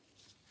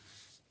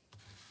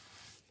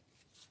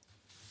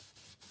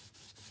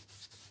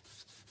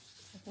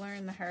 I've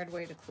learned the hard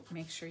way to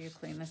make sure you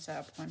clean this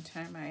up. One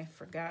time I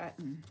forgot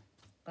and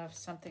left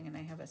something, and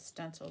I have a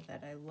stencil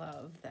that I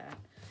love that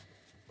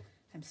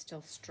I'm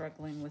still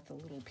struggling with the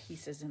little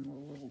pieces and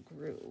the little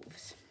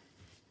grooves.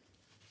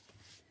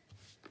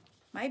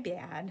 My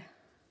bad.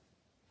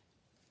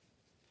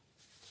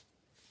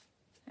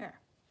 There.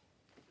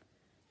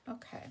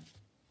 Okay.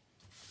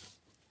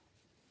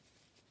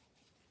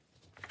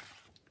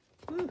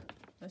 Whew,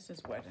 this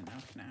is wet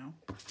enough now.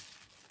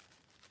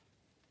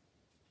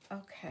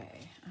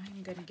 Okay,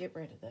 I'm gonna get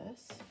rid of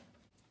this.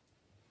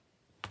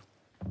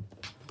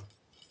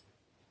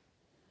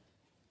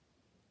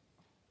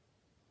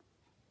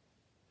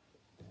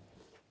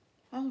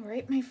 All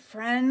right, my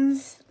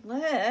friends,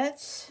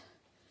 let's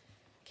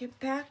get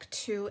back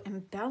to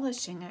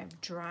embellishing. I've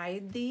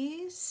dried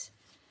these,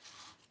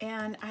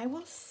 and I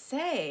will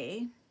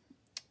say,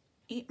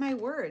 eat my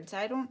words,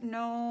 I don't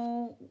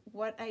know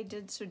what I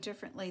did so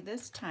differently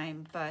this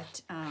time,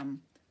 but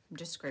I'm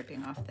just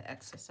scraping off the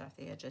excess off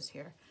the edges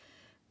here.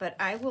 But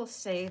I will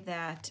say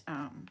that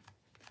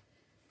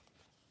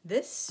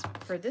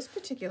for this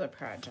particular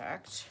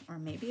project, or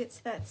maybe it's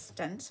that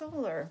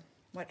stencil or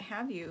what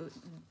have you,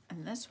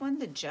 and this one,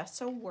 the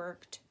gesso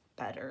worked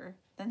better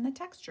than the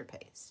texture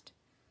paste.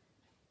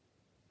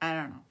 I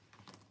don't know.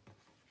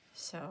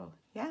 So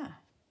yeah,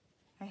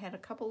 I had a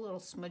couple little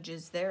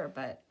smudges there,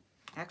 but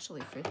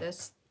actually for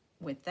this,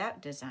 with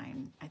that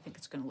design, I think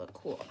it's gonna look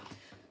cool.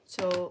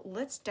 So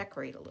let's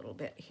decorate a little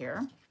bit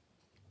here.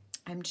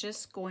 I'm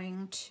just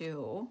going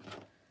to,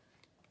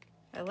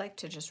 I like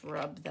to just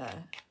rub the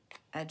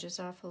edges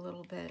off a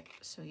little bit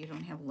so you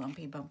don't have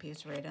lumpy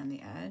bumpies right on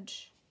the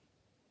edge.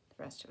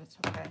 The rest of it's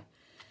okay.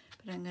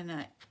 But I'm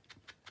gonna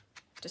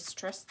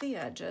distress the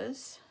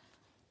edges.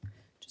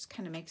 Just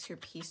kind of makes your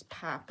piece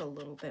pop a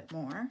little bit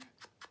more.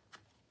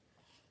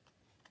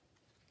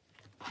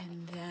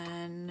 And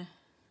then,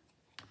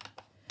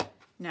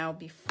 now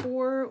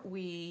before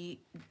we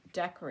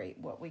decorate,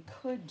 what we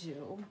could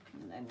do,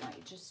 and I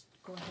might just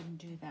go ahead and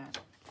do that,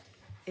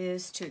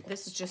 is to,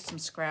 this is just some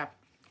scrap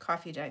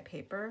coffee dye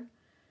paper.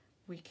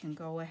 We can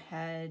go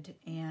ahead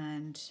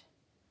and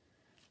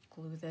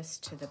glue this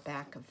to the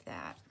back of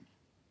that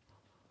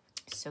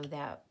so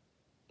that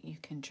you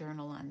can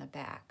journal on the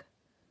back.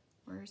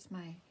 Where's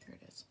my, here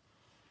it is.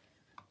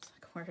 It's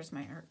like, where's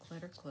my art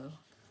glitter glue?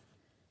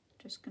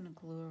 Just gonna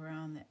glue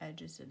around the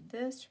edges of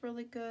this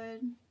really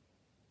good.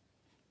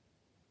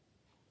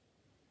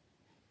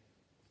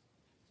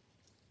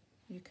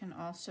 You can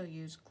also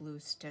use glue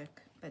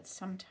stick, but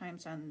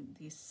sometimes on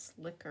these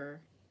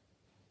slicker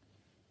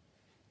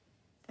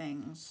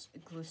things,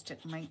 glue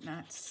stick might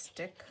not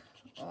stick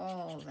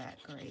all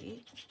that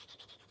great.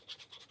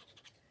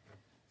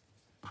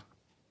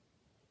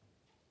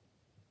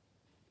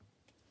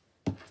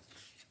 So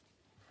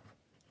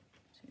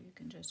you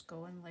can just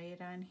go and lay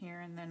it on here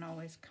and then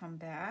always come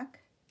back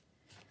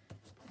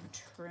and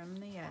trim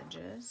the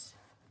edges.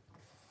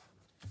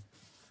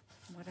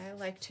 What I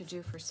like to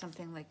do for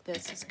something like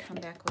this is come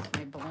back with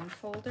my bone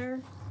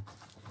folder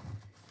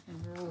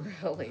and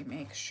really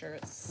make sure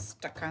it's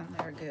stuck on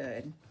there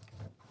good.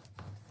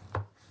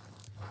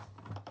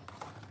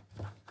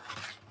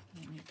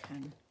 And you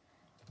can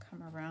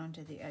come around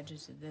to the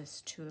edges of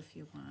this too if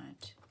you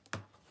want.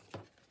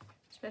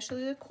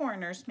 Especially the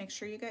corners, make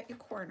sure you got your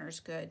corners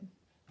good.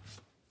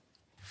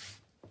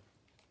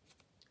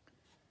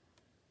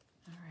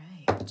 All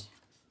right,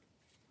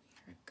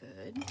 you're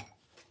good.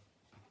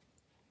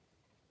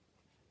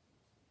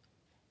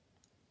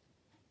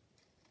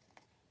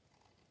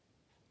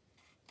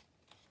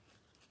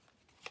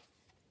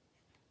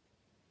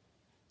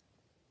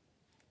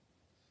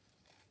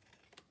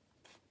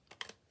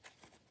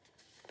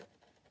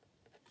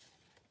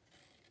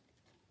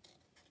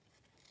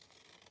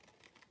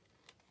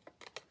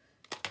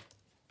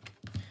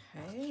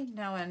 Okay,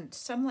 now on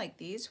some like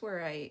these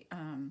where I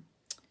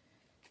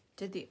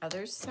did the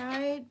other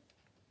side,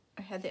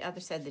 I had the other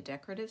side, the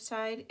decorative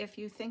side. If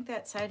you think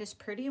that side is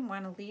pretty and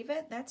want to leave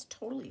it, that's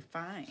totally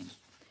fine.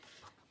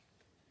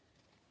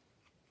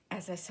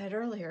 As I said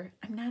earlier,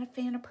 I'm not a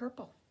fan of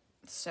purple,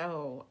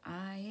 so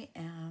I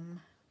am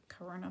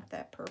covering up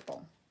that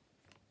purple.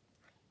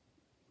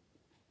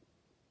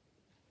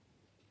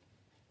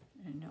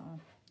 I know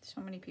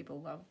so many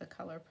people love the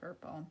color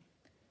purple,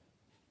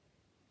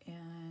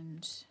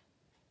 and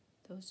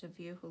those of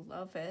you who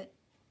love it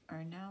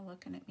are now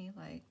looking at me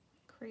like,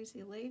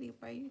 crazy lady,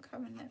 why are you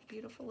covering that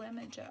beautiful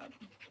image up?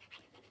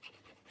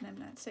 And I'm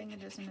not saying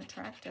it isn't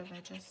attractive,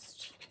 I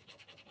just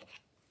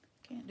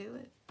can't do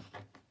it.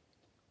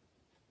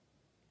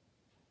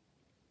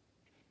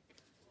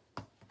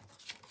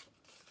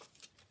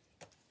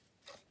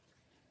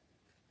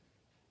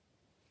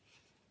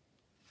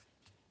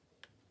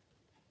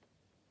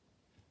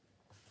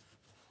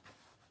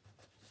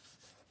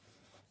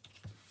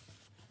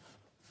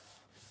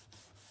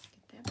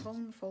 Get that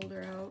bone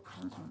folder out.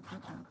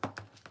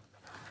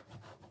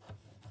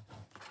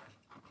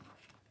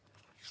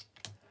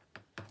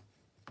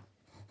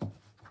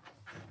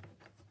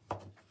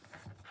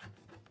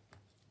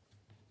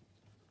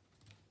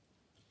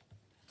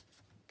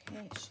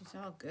 Okay, she's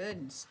all good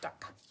and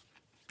stuck.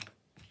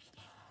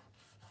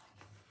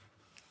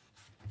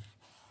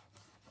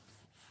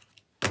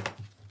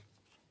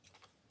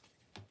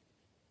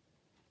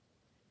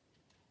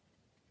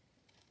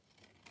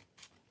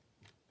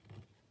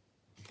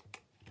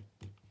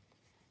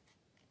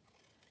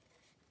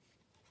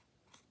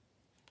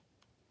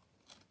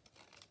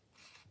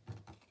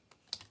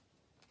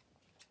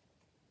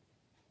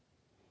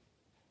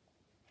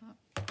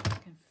 I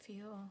can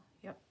feel,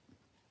 yep,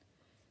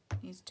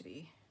 needs to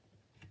be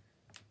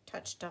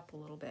touched up a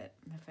little bit.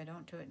 If I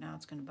don't do it now,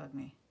 it's going to bug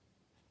me.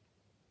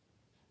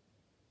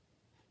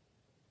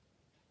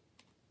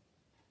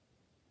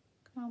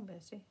 Come on,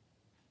 Bessie.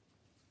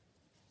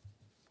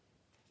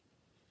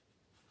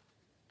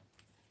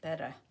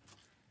 Better.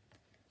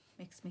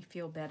 Makes me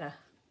feel better.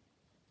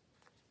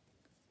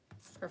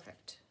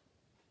 Perfect.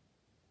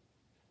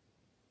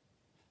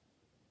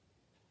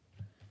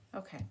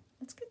 Okay,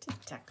 let's get to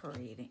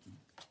decorating.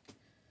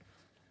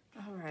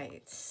 All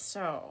right,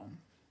 so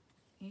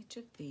each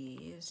of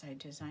these I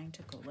designed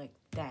to go like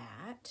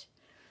that.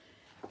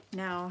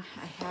 Now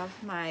I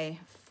have my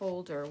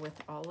folder with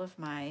all of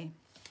my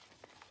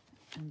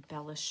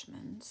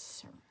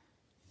embellishments.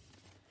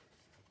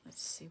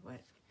 Let's see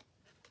what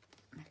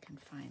I can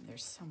find.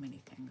 There's so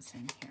many things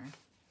in here.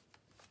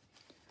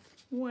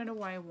 What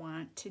do I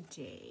want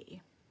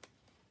today?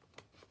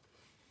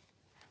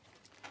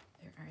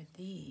 There are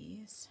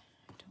these.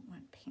 I don't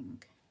want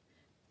pink.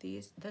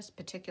 This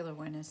particular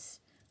one is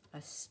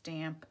a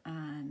stamp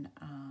on,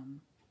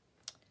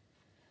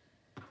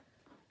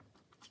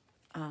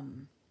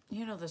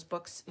 you know those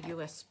books,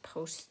 U.S.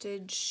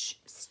 postage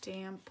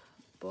stamp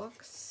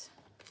books?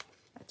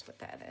 That's what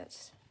that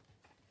is.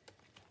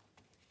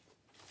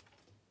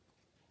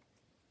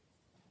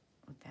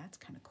 Oh, that's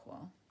kind of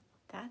cool.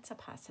 That's a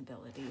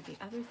possibility. The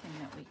other thing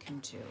that we can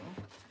do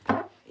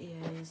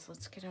is,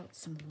 let's get out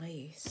some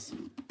lace.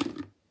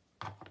 And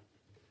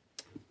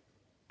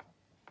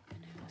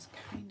I was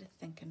kind of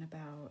thinking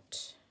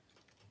about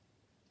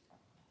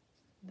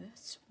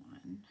this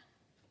one.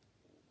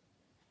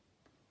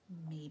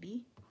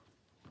 Maybe.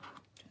 Do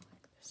I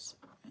like this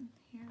one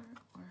here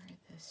or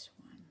this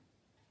one?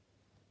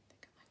 I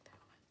think I like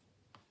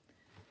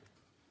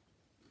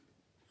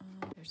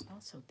that one. There's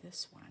also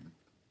this one.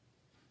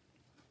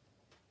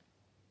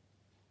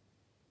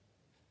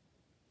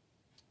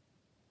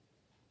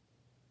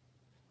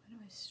 Why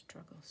do I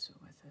struggle so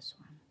with this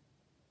one?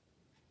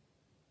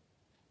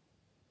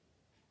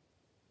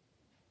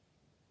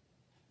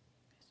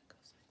 I guess it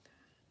goes like that.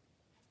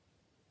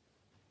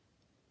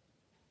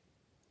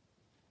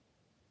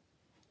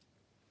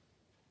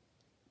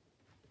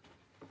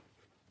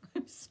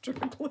 I'm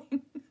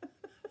struggling.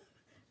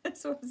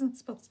 This wasn't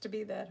supposed to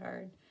be that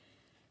hard.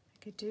 I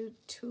could do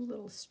 2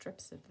 little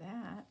strips of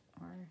that,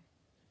 or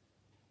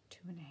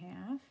 2.5.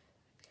 I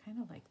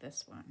kind of like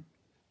this one.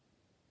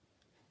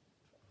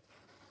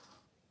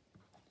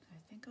 I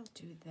think I'll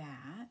do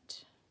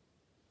that.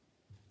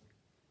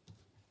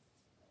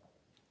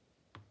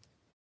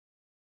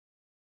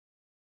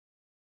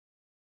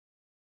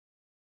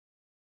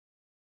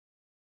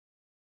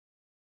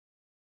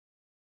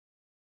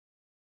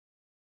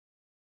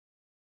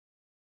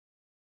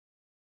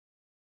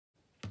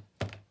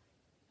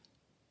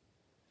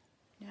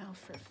 Now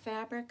for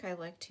fabric, I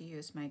like to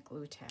use my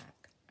glue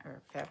tack,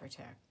 or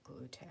Fabri-Tac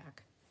glue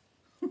tack.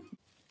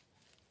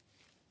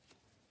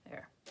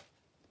 There.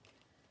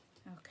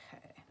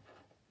 Okay.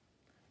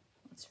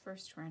 Let's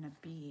first run a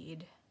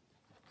bead.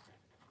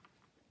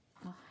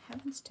 Oh,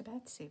 heavens to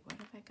Betsy, what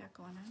have I got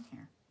going on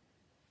here?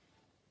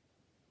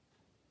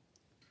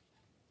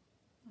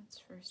 Let's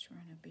first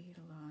run a bead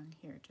along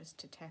here just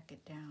to tack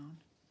it down.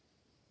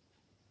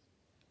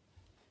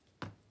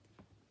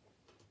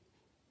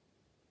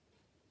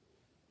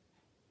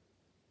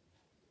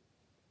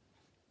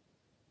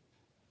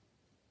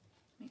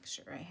 Make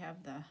sure I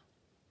have the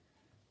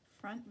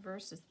front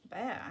versus the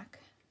back.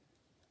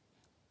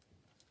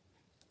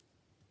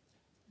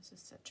 This is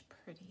such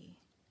pretty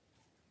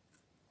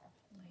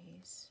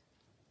lace.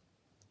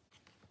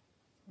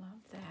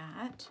 Love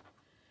that.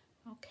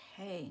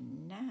 Okay,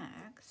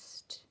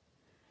 next,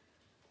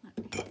 let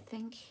me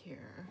think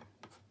here.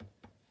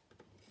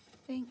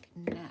 I think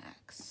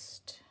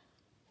next,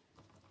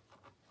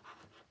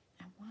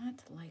 I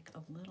want like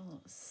a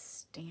little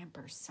stamp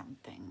or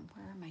something.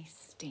 Where are my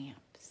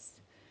stamps?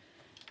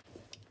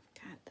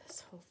 Got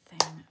this whole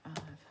thing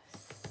of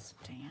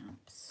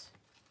stamps.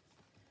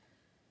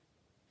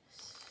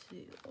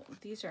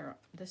 So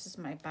this is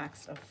my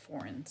box of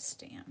foreign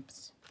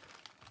stamps.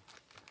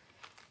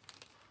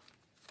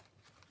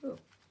 Ooh.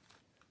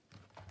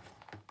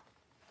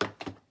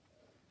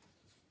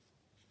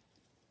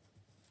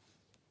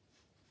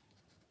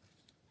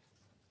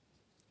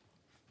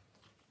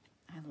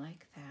 I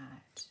like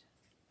that.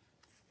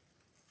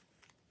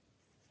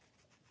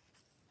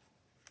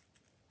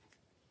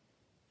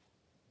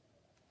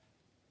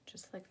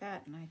 Just like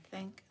that. And I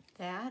think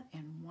that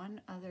and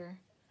one other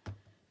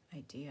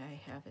idea I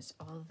have is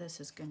all of this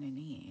is going to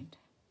need.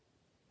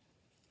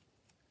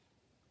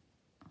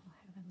 Oh,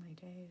 heavenly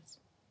days.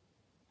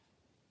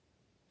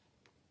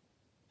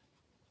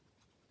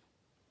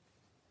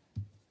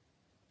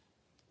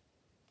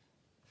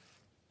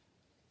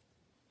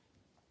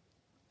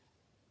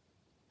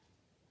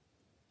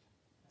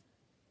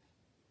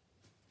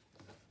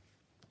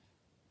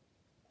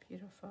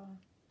 Beautiful.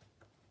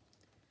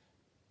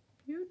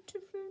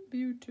 Beautiful,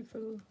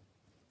 beautiful.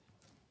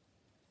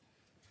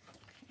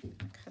 Okay, I'm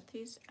gonna cut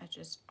these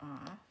edges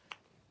off.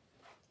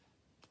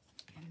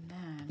 And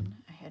then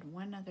I had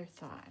one other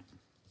thought.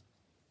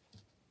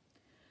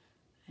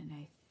 And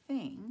I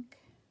think,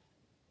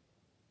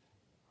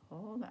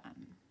 hold on,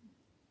 I'm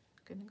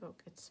gonna go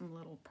get some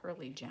little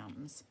pearly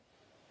gems.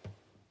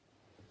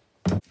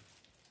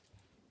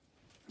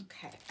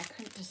 Okay, I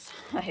couldn't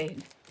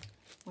decide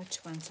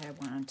which ones I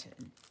wanted.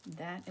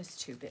 That is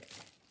too big.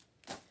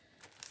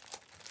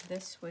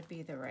 This would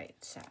be the right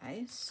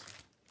size.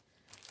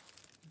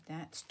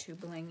 That's too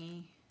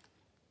blingy.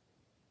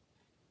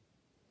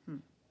 I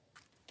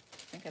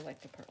think I like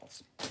the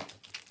pearls.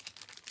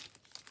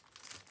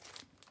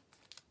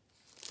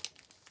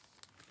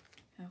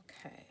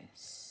 Okay,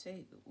 so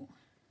what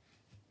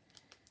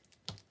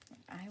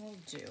I will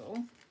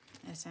do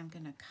is I'm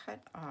going to cut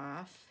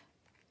off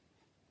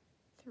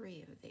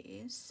 3 of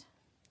these.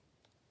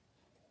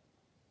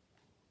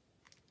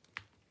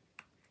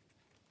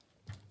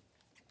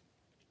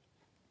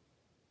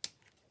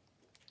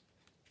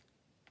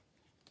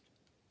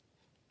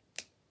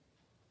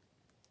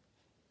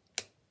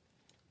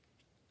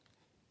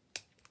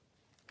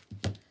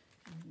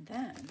 And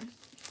then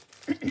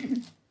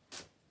I'm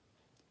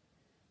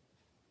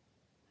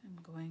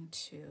going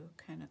to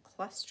kind of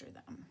cluster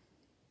them.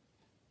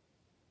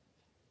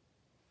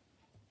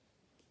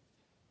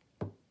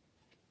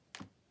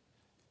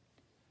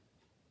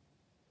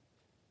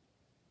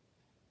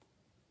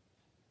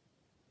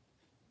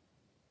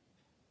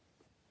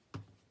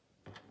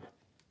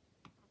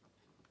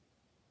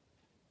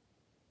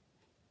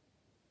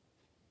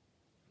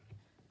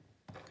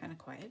 Kind of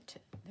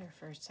quiet there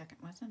for a second,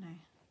 wasn't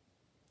I?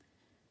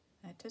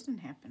 That doesn't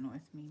happen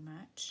with me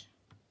much.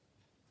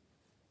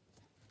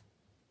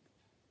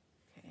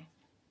 Okay,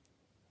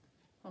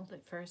 hold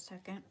it for a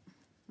second.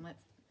 Let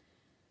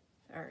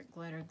our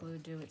glitter glue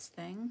do its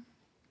thing.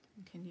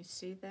 Can you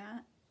see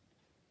that?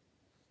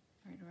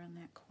 Right around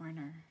that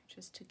corner,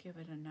 just to give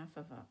it enough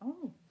of a,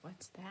 oh,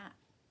 what's that?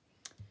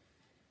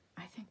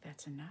 I think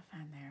that's enough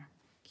on there.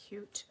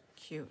 Cute,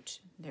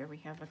 cute. There we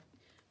have a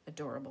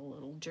adorable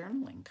little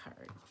journaling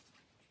card.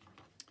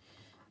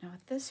 Now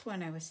with this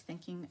one, I was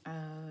thinking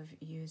of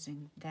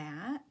using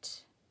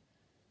that.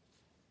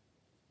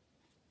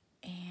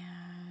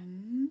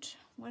 And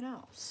what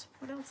else?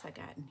 What else I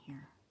got in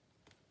here?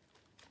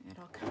 I got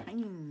all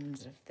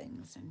kinds of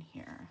things in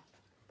here.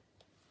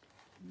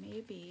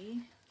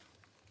 Maybe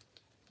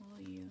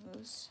we'll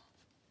use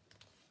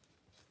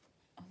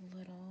a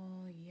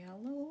little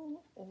yellow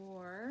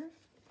or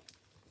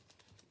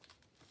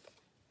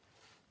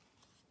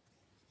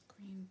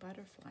green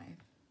butterfly.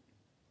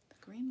 The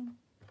green one.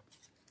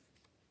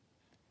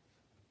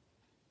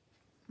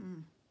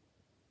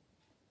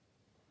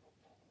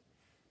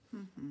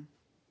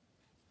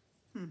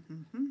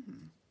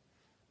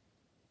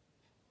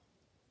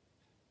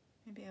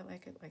 Maybe I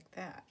like it like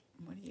that.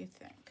 What do you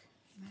think?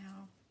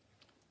 Now,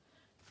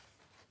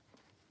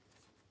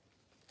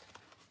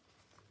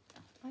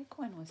 I like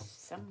one with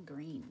some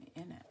green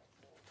in it.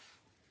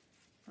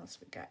 What else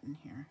we got in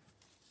here?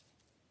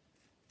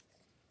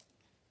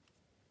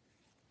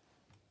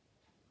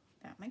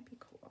 That might be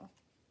cool.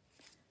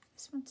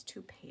 This one's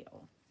too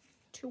pale,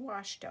 too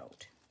washed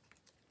out.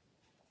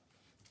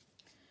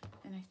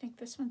 And I think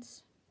this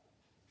one's,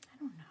 I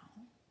don't know.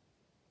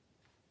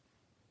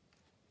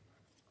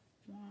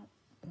 Wah,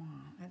 wah.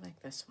 I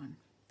like this one,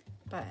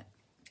 but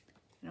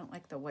I don't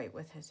like the white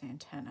with his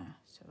antenna,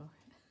 so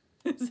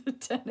his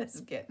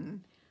antenna's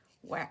getting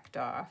whacked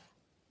off.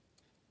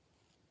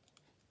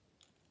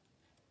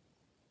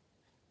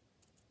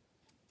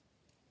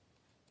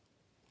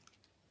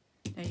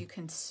 Now you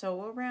can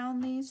sew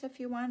around these if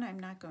you want. I'm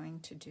not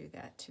going to do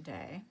that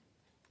today.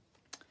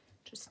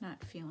 Just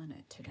not feeling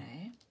it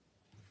today.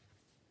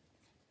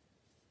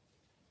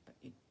 But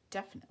you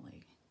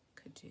definitely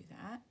could do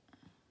that.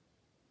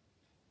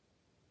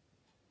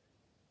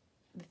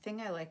 The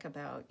thing I like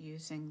about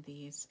using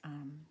these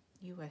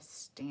U.S.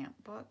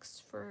 stamp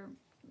books for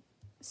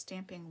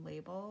stamping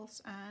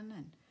labels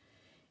on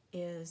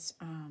is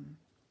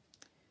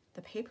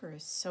the paper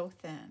is so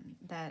thin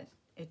that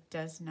it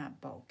does not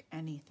bulk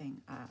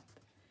anything up.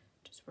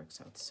 It just works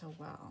out so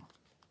well.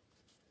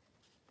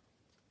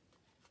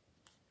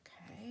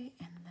 Okay,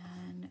 and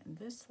then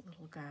this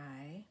little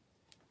guy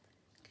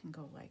can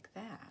go like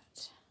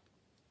that.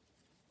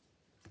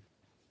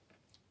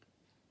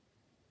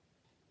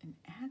 And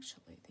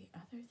actually, the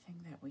other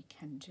thing that we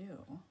can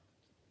do,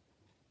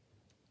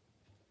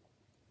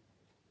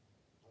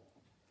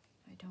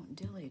 I don't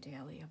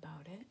dilly-dally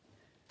about it,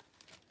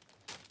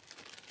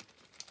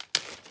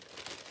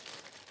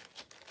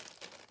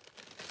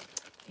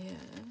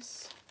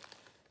 is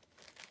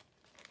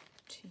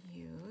to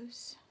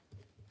use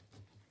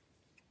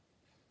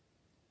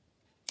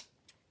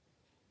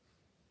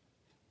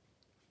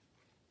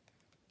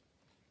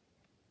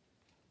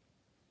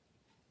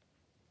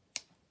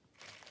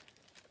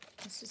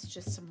this is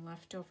just some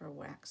leftover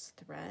wax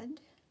thread.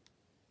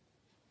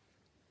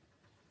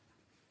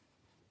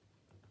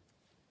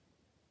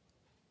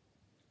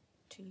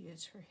 to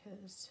use for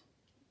his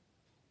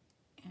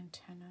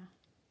antenna.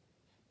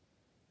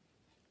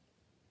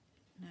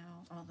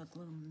 Now all the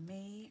glue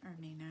may or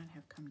may not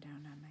have come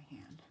down on my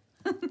hand.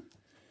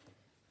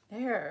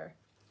 There.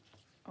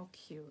 Oh,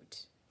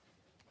 cute.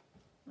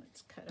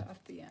 Let's cut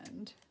off the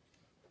end.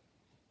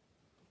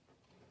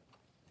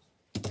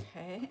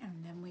 Okay,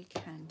 and then we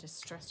can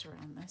distress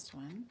around this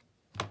one.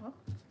 Oh,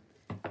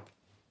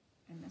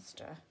 I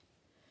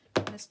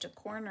missed a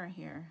corner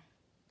here.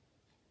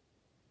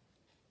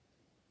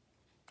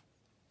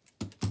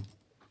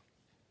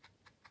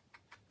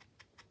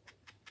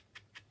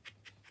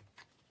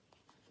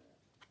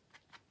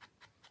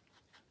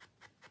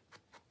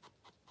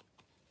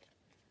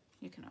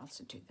 You can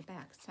also do the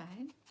back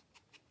side.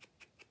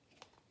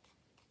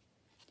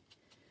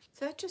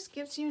 So that just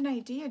gives you an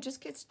idea.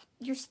 Just get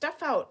your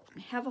stuff out.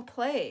 Have a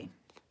play.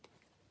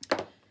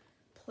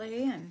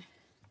 Play, and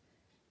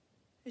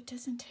it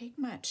doesn't take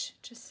much.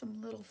 Just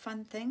some little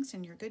fun things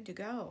and you're good to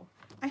go.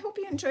 I hope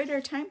you enjoyed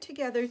our time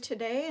together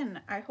today,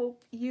 and I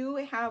hope you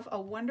have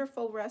a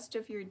wonderful rest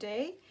of your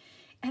day.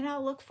 And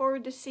I'll look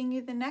forward to seeing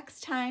you the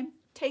next time.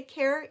 Take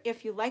care.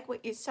 If you like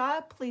what you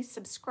saw, please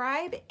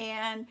subscribe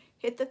and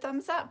hit the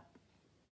thumbs up.